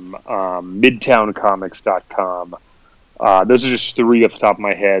 MyComicShop.com, MidtownComics.com. Those are just 3 off the top of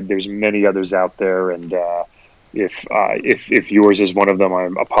my head. There's many others out there, and if yours is one of them, I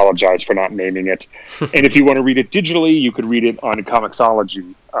apologize for not naming it. And if you want to read it digitally, you could read it on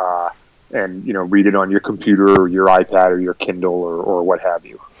Comixology, and read it on your computer or your iPad or your Kindle or what have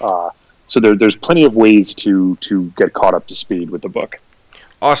you. So there's plenty of ways to get caught up to speed with the book.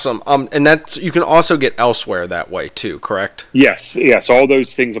 Awesome. And you can also get elsewhere that way too, correct? Yes. All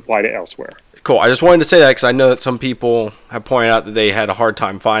those things apply to elsewhere. Cool. I just wanted to say that because I know that some people have pointed out that they had a hard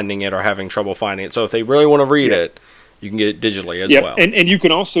time finding it or having trouble finding it. So if they really want to read it, you can get it digitally as well. And you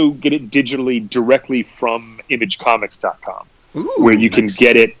can also get it digitally directly from imagecomics.com, where you can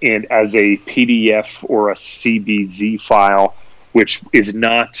get it as a PDF or a CBZ file, which is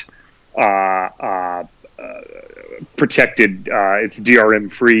not protected. It's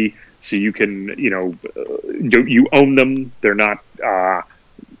DRM free, so you can you own them. They're not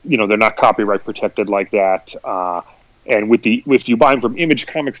they're not copyright protected like that. And if you buy them from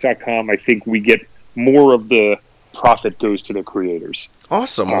imagecomics.com, I think we get more of the profit goes to the creators.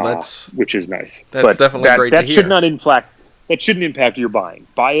 Awesome. Well, which is nice. That's definitely great to hear. That shouldn't impact your buying.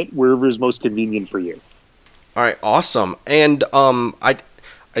 Buy it wherever is most convenient for you. All right, awesome. And I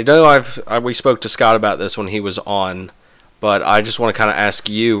know we spoke to Scott about this when he was on, but I just want to kind of ask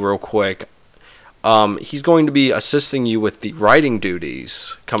you real quick. He's going to be assisting you with the writing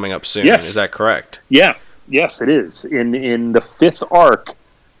duties coming up soon. Yes. Is that correct? Yeah. Yes, it is. In the 5th arc,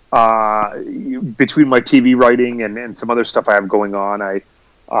 between my TV writing and some other stuff I have going on,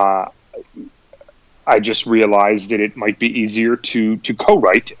 I just realized that it might be easier to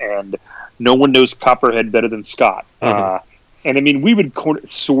co-write, and no one knows Copperhead better than Scott. Mm-hmm. And I mean, we would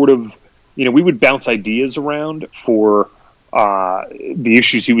sort of, we would bounce ideas around for the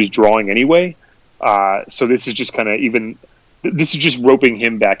issues he was drawing anyway. So this is just this is just roping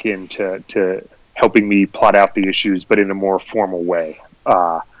him back in to helping me plot out the issues, but in a more formal way.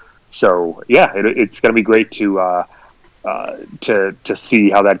 So yeah, it's going to be great to see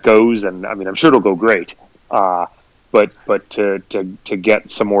how that goes, and I mean, I'm sure it'll go great. But to get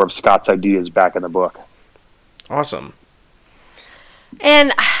some more of Scott's ideas back in the book. Awesome.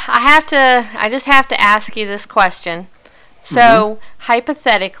 And I just have to ask you this question. So,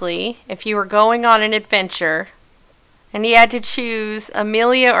 hypothetically, if you were going on an adventure and you had to choose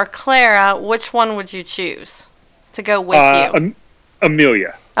Amelia or Clara, which one would you choose to go with you?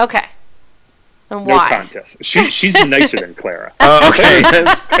 Amelia. Okay. And no why? Contest. She's nicer than Clara. Okay.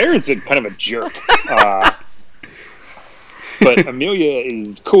 Clara's kind of a jerk. But Amelia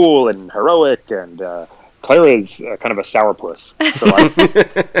is cool and heroic, and Clara is kind of a sourpuss. So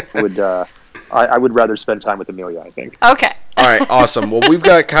I would rather spend time with Amelia, I think. Okay. All right, awesome. Well, we've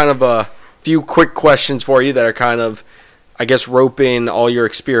got kind of a few quick questions for you that are kind of, I guess, rope in all your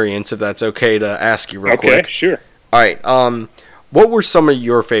experience, if that's okay to ask you real quick. Okay, sure. All right. What were some of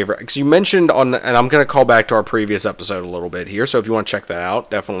your favorite? Because you mentioned and I'm going to call back to our previous episode a little bit here, so if you want to check that out,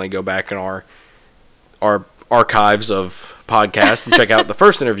 definitely go back in our archives of podcast and check out the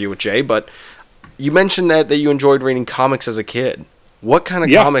first interview with Jay, but you mentioned that you enjoyed reading comics as a kid. What kind of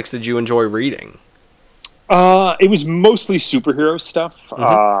comics did you enjoy reading? It was mostly superhero stuff.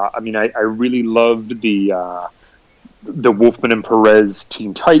 I mean, I really loved the Wolfman and Perez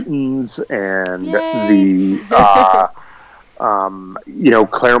Teen Titans and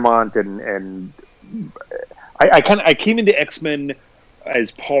Claremont and I came into X-Men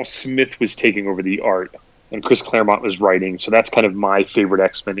as Paul Smith was taking over the art and Chris Claremont was writing, so that's kind of my favorite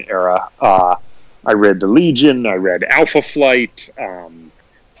X-Men era. I read The Legion, I read Alpha Flight. I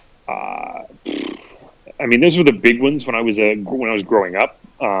mean, those were the big ones when I was growing up.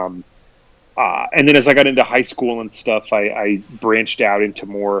 And then as I got into high school and stuff, I branched out into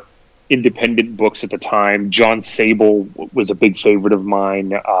more independent books at the time. John Sable was a big favorite of mine.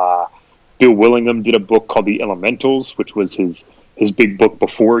 Bill Willingham did a book called The Elementals, which was his big book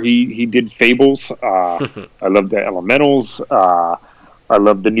before he did Fables. I loved the Elementals. I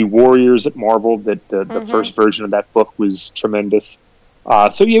loved the New Warriors at Marvel. That the first version of that book was tremendous.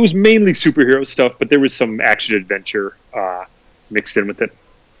 So yeah, it was mainly superhero stuff, but there was some action adventure mixed in with it.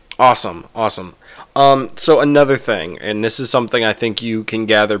 Awesome. So another thing, and this is something I think you can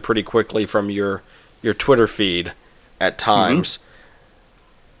gather pretty quickly from your Twitter feed at times.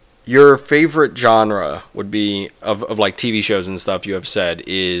 Your favorite genre would be of like TV shows and stuff, you have said,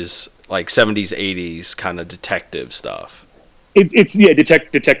 is like 70s, 80s kind of detective stuff. It's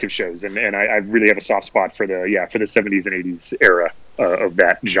detective shows, and I really have a soft spot for the 70s and 80s era of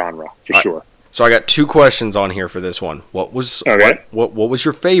that genre for sure. So I got two questions on here for this one. What was what was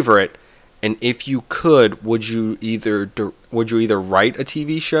your favorite, and if you could, would you either write a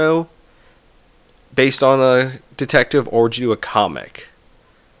TV show based on a detective, or would you do a comic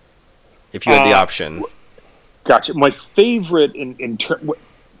if you had the option? Gotcha. My favorite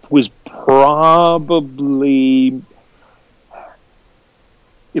was probably,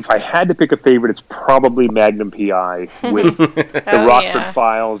 if I had to pick a favorite, it's probably Magnum P.I. with the Rockford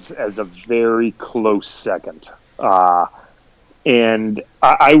Files as a very close second. And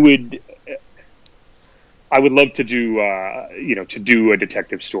I would love to do a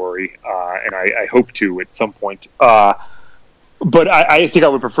detective story, and I hope to at some point. But I think I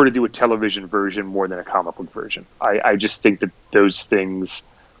would prefer to do a television version more than a comic book version. I just think that those things,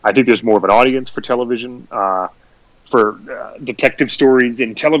 I think there's more of an audience for television, for detective stories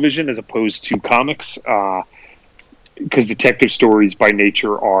in television as opposed to comics, because detective stories by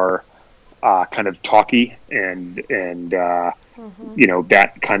nature are kind of talky and that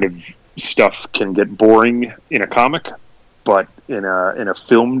kind of stuff can get boring in a comic, but in a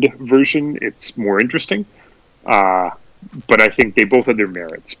filmed version it's more interesting. But I think they both have their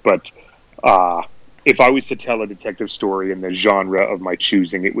merits. But if I was to tell a detective story in the genre of my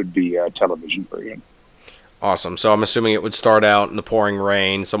choosing, it would be a television version. Awesome. So I'm assuming it would start out in the pouring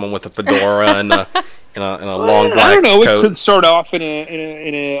rain, someone with a fedora and a long black I don't know. coat. It could start off in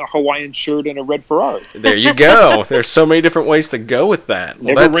a Hawaiian shirt and a red Ferrari. There you go. There's so many different ways to go with that.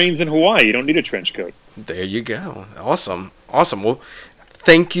 Never rains in Hawaii. You don't need a trench coat. There you go. Awesome. Well,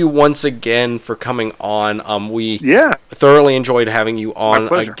 thank you once again for coming on. We thoroughly enjoyed having you on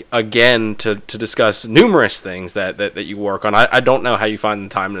again to discuss numerous things that you work on. I don't know how you find the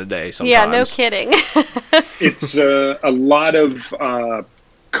time in the day sometimes. Yeah, no kidding. It's a lot of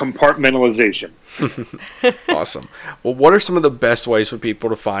compartmentalization. Awesome. Well, what are some of the best ways for people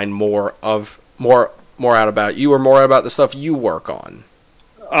to find more out about you, or more about the stuff you work on?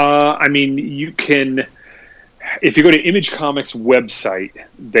 I mean, you can, if you go to Image Comics website,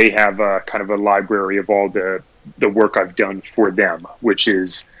 they have a kind of a library of all the work I've done for them, which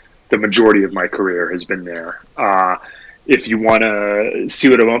is the majority of my career has been there. If you want to see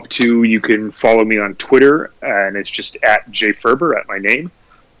what I'm up to, you can follow me on Twitter, and it's just @JFerber, at my name.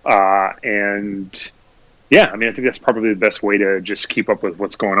 And yeah, I mean, I think that's probably the best way to just keep up with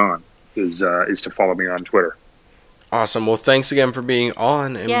what's going on is to follow me on Twitter. Awesome. Well, thanks again for being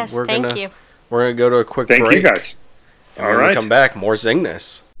on. And yes, thank you. We're going to go to a quick break. Thank you, guys. And when we come back, more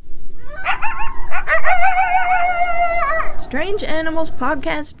Zingness. Strange Animals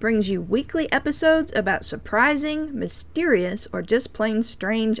Podcast brings you weekly episodes about surprising, mysterious, or just plain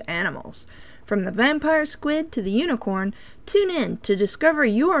strange animals. From the vampire squid to the unicorn, tune in to discover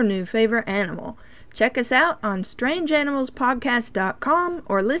your new favorite animal. Check us out on strangeanimalspodcast.com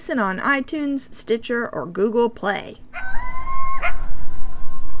or listen on iTunes, Stitcher, or Google Play.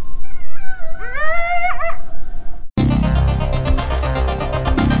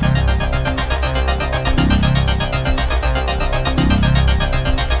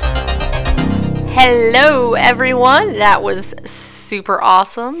 Hello, everyone. That was super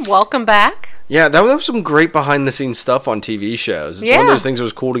awesome. Welcome back. Yeah, that was some great behind-the-scenes stuff on TV shows. It's one of those things that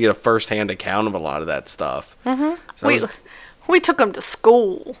was cool to get a first-hand account of a lot of that stuff. Mm-hmm. We took them to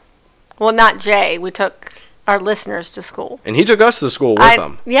school. Well, not Jay. We took our listeners to school. And he took us to school with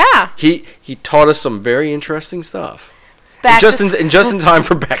him. Yeah. He taught us some very interesting stuff. Just in time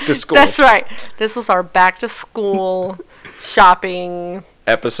for back to school. That's right. This was our back to school shopping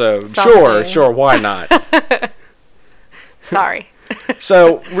episode. Something. Sure, why not? Sorry.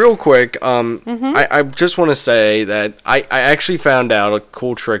 So, real quick, I just want to say that I actually found out a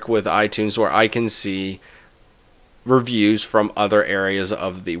cool trick with iTunes where I can see reviews from other areas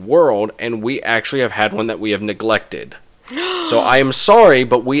of the world, and we actually have had one that we have neglected. So I am sorry,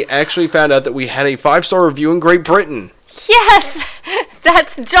 but we actually found out that we had a 5-star review in Great Britain. Yes!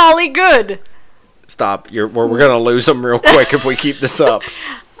 That's jolly good. Stop. We're going to lose them real quick if we keep this up.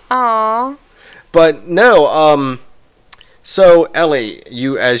 Aww. But no, so Ellie,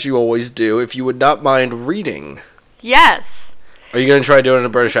 you, as you always do, if you would not mind reading. Yes. Are you going to try doing it in a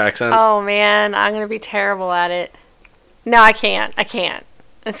British accent? Oh, man. I'm going to be terrible at it. No, I can't. It's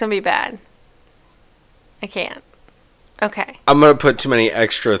going to be bad. I can't. Okay. I'm going to put too many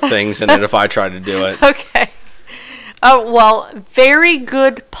extra things in it if I try to do it. Okay. Oh, well, very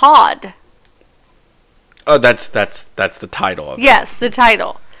good pod. Oh, that's the title of it. Yes, the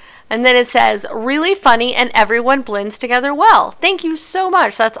title. And then it says, really funny and everyone blends together well. Thank you so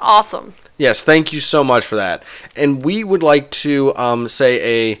much. That's awesome. Yes, thank you so much for that. And we would like to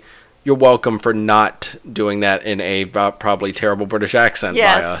say you're welcome for not doing that in a probably terrible British accent by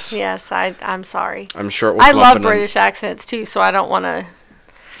us. Yes, I'm sorry. I'm sure it will I come up love in British accents too, so I don't want to.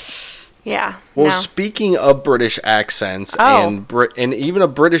 Yeah. Well, no. Speaking of British accents and even a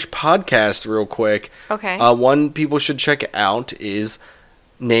British podcast, real quick. Okay. One people should check out is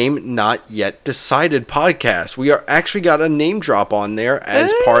Name Not Yet Decided podcast. We are actually got a name drop on there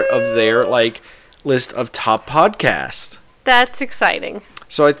as part of their list of top podcasts. That's exciting.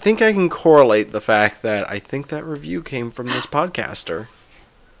 So I think I can correlate the fact that I think that review came from this podcaster.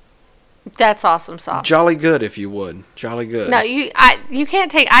 That's awesome sauce. Jolly good, if you would. Jolly good. No, you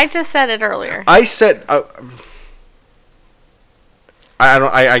can't take. I just said it earlier. I said.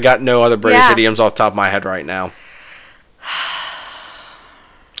 I got no other British idioms off the top of my head right now.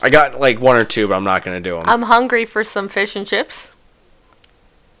 I got one or two, but I'm not going to do them. I'm hungry for some fish and chips.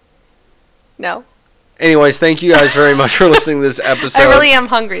 No. Anyways, thank you guys very much for listening to this episode. I really am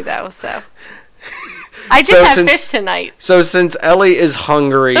hungry though, so. I did have fish tonight. So since Ellie is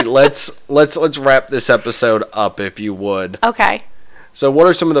hungry, let's wrap this episode up, if you would. Okay. So what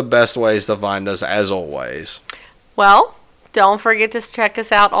are some of the best ways to find us, as always? Well, don't forget to check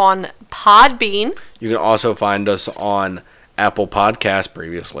us out on Podbean. You can also find us on Apple Podcasts,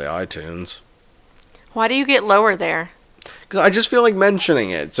 previously iTunes. Why do you get lower there? Because I just feel like mentioning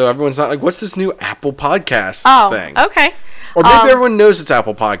it, so everyone's not like, what's this new Apple Podcast thing? Oh, okay. Or maybe everyone knows it's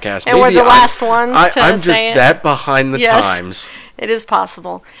Apple Podcast. And maybe we're the last ones to I'm just say it. that behind the times. It is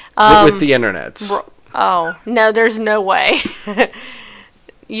possible. With the internet. Oh, no, there's no way.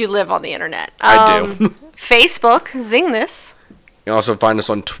 You live on the internet. I do. Facebook, Zing This. You can also find us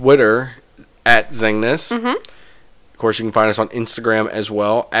on Twitter, @ZingThis. Mm-hmm. Of course, you can find us on Instagram as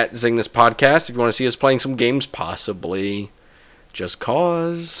well, @ZingThis Podcast. If you want to see us playing some games, possibly Just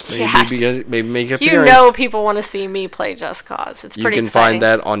Cause. Maybe make an appearance. You know people want to see me play Just Cause. It's pretty exciting. You can find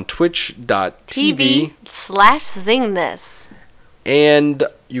that on twitch.tv/ZingThis. And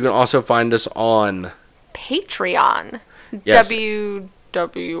you can also find us on Patreon. Yes.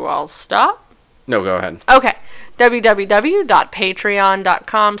 I'll stop? No, go ahead. Okay.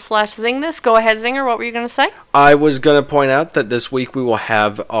 www.patreon.com/ZingThis. Go ahead, Zinger. What were you going to say? I was going to point out that this week we will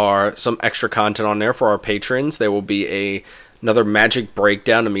have some extra content on there for our patrons. There will be another Magic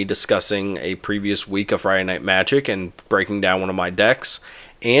breakdown of me discussing a previous week of Friday Night Magic and breaking down one of my decks.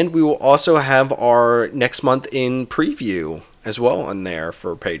 And we will also have our next month in preview as well on there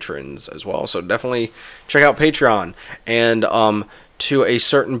for patrons as well. So definitely check out Patreon. And to a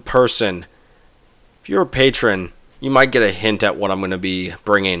certain person, if you're a patron, you might get a hint at what I'm going to be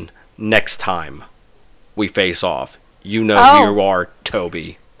bringing next time we face off. You know who you are,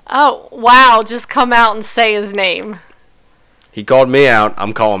 Toby. Oh, wow. Just come out and say his name. He called me out.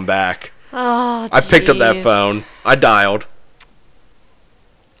 I'm calling back. Oh, I picked up that phone. I dialed.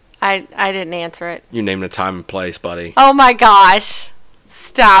 I didn't answer it. You named the time and place, buddy. Oh, my gosh.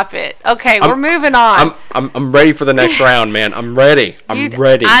 Stop it. Okay, we're moving on. I'm ready for the next round, man. I'm ready. I'm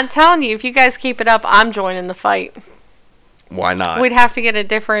ready. I'm telling you, if you guys keep it up, I'm joining the fight. Why not? We'd have to get a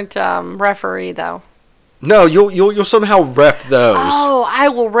different referee, though. No, you'll somehow ref those. Oh, I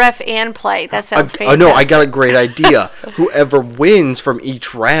will ref and play. That sounds fantastic. Oh no, I got a great idea. Whoever wins from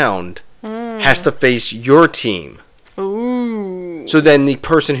each round has to face your team. Ooh. So then the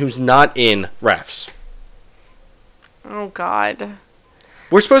person who's not in refs. Oh, God.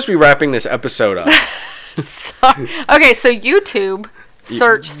 We're supposed to be wrapping this episode up. Okay, so YouTube,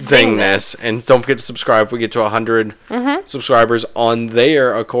 search Zing This. And don't forget to subscribe. If we get to 100 subscribers on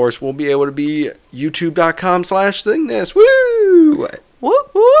there, of course, we'll be able to be youtube.com/zingness. Woo!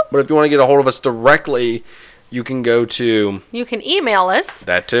 Whoop, whoop. But if you want to get a hold of us directly, you can go to... You can email us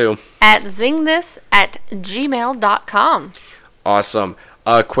that too. at zingthis@gmail.com. Awesome.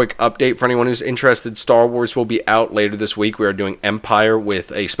 A quick update for anyone who's interested. Star Wars will be out later this week. We are doing Empire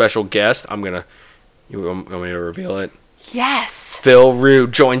with a special guest. You want me to reveal it? Yes. Phil Rue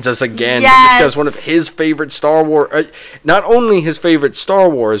joins us again to discuss one of his favorite Star Wars. Not only his favorite Star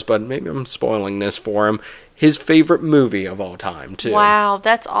Wars, but maybe I'm spoiling this for him. His favorite movie of all time, too. Wow,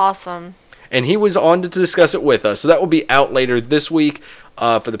 that's awesome. And he was on to discuss it with us. So that will be out later this week.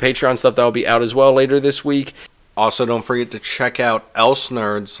 For the Patreon stuff, that will be out as well later this week. Also, don't forget to check out Else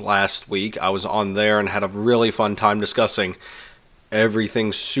Nerds last week. I was on there and had a really fun time discussing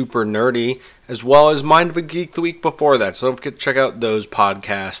everything super nerdy, as well as Mind of a Geek the week before that. So don't forget to check out those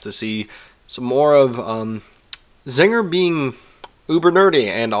podcasts to see some more of Zinger being uber nerdy.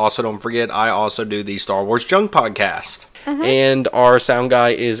 And also don't forget, I also do the Star Wars Junk podcast. And our sound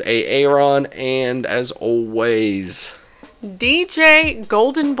guy is Aaron, and as always, DJ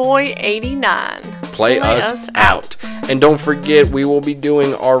Golden Boy 89. Play us out. And don't forget, we will be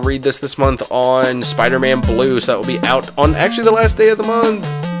doing our Read This month on Spider-Man Blue, so that will be out on actually the last day of the month.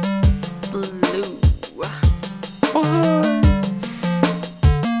 Blue.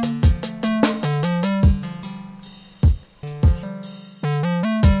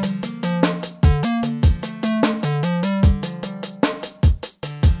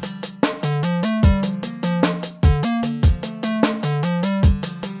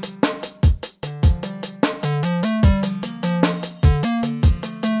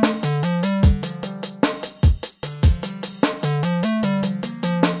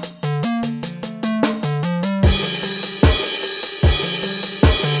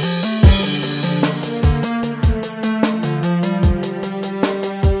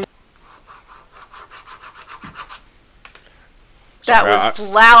 That was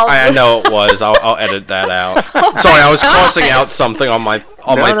loud. I know it was. I'll edit that out. Sorry, I was crossing out something on my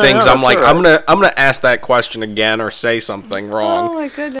things. I'm like, all right. I'm gonna ask that question again or say something wrong. Oh my goodness.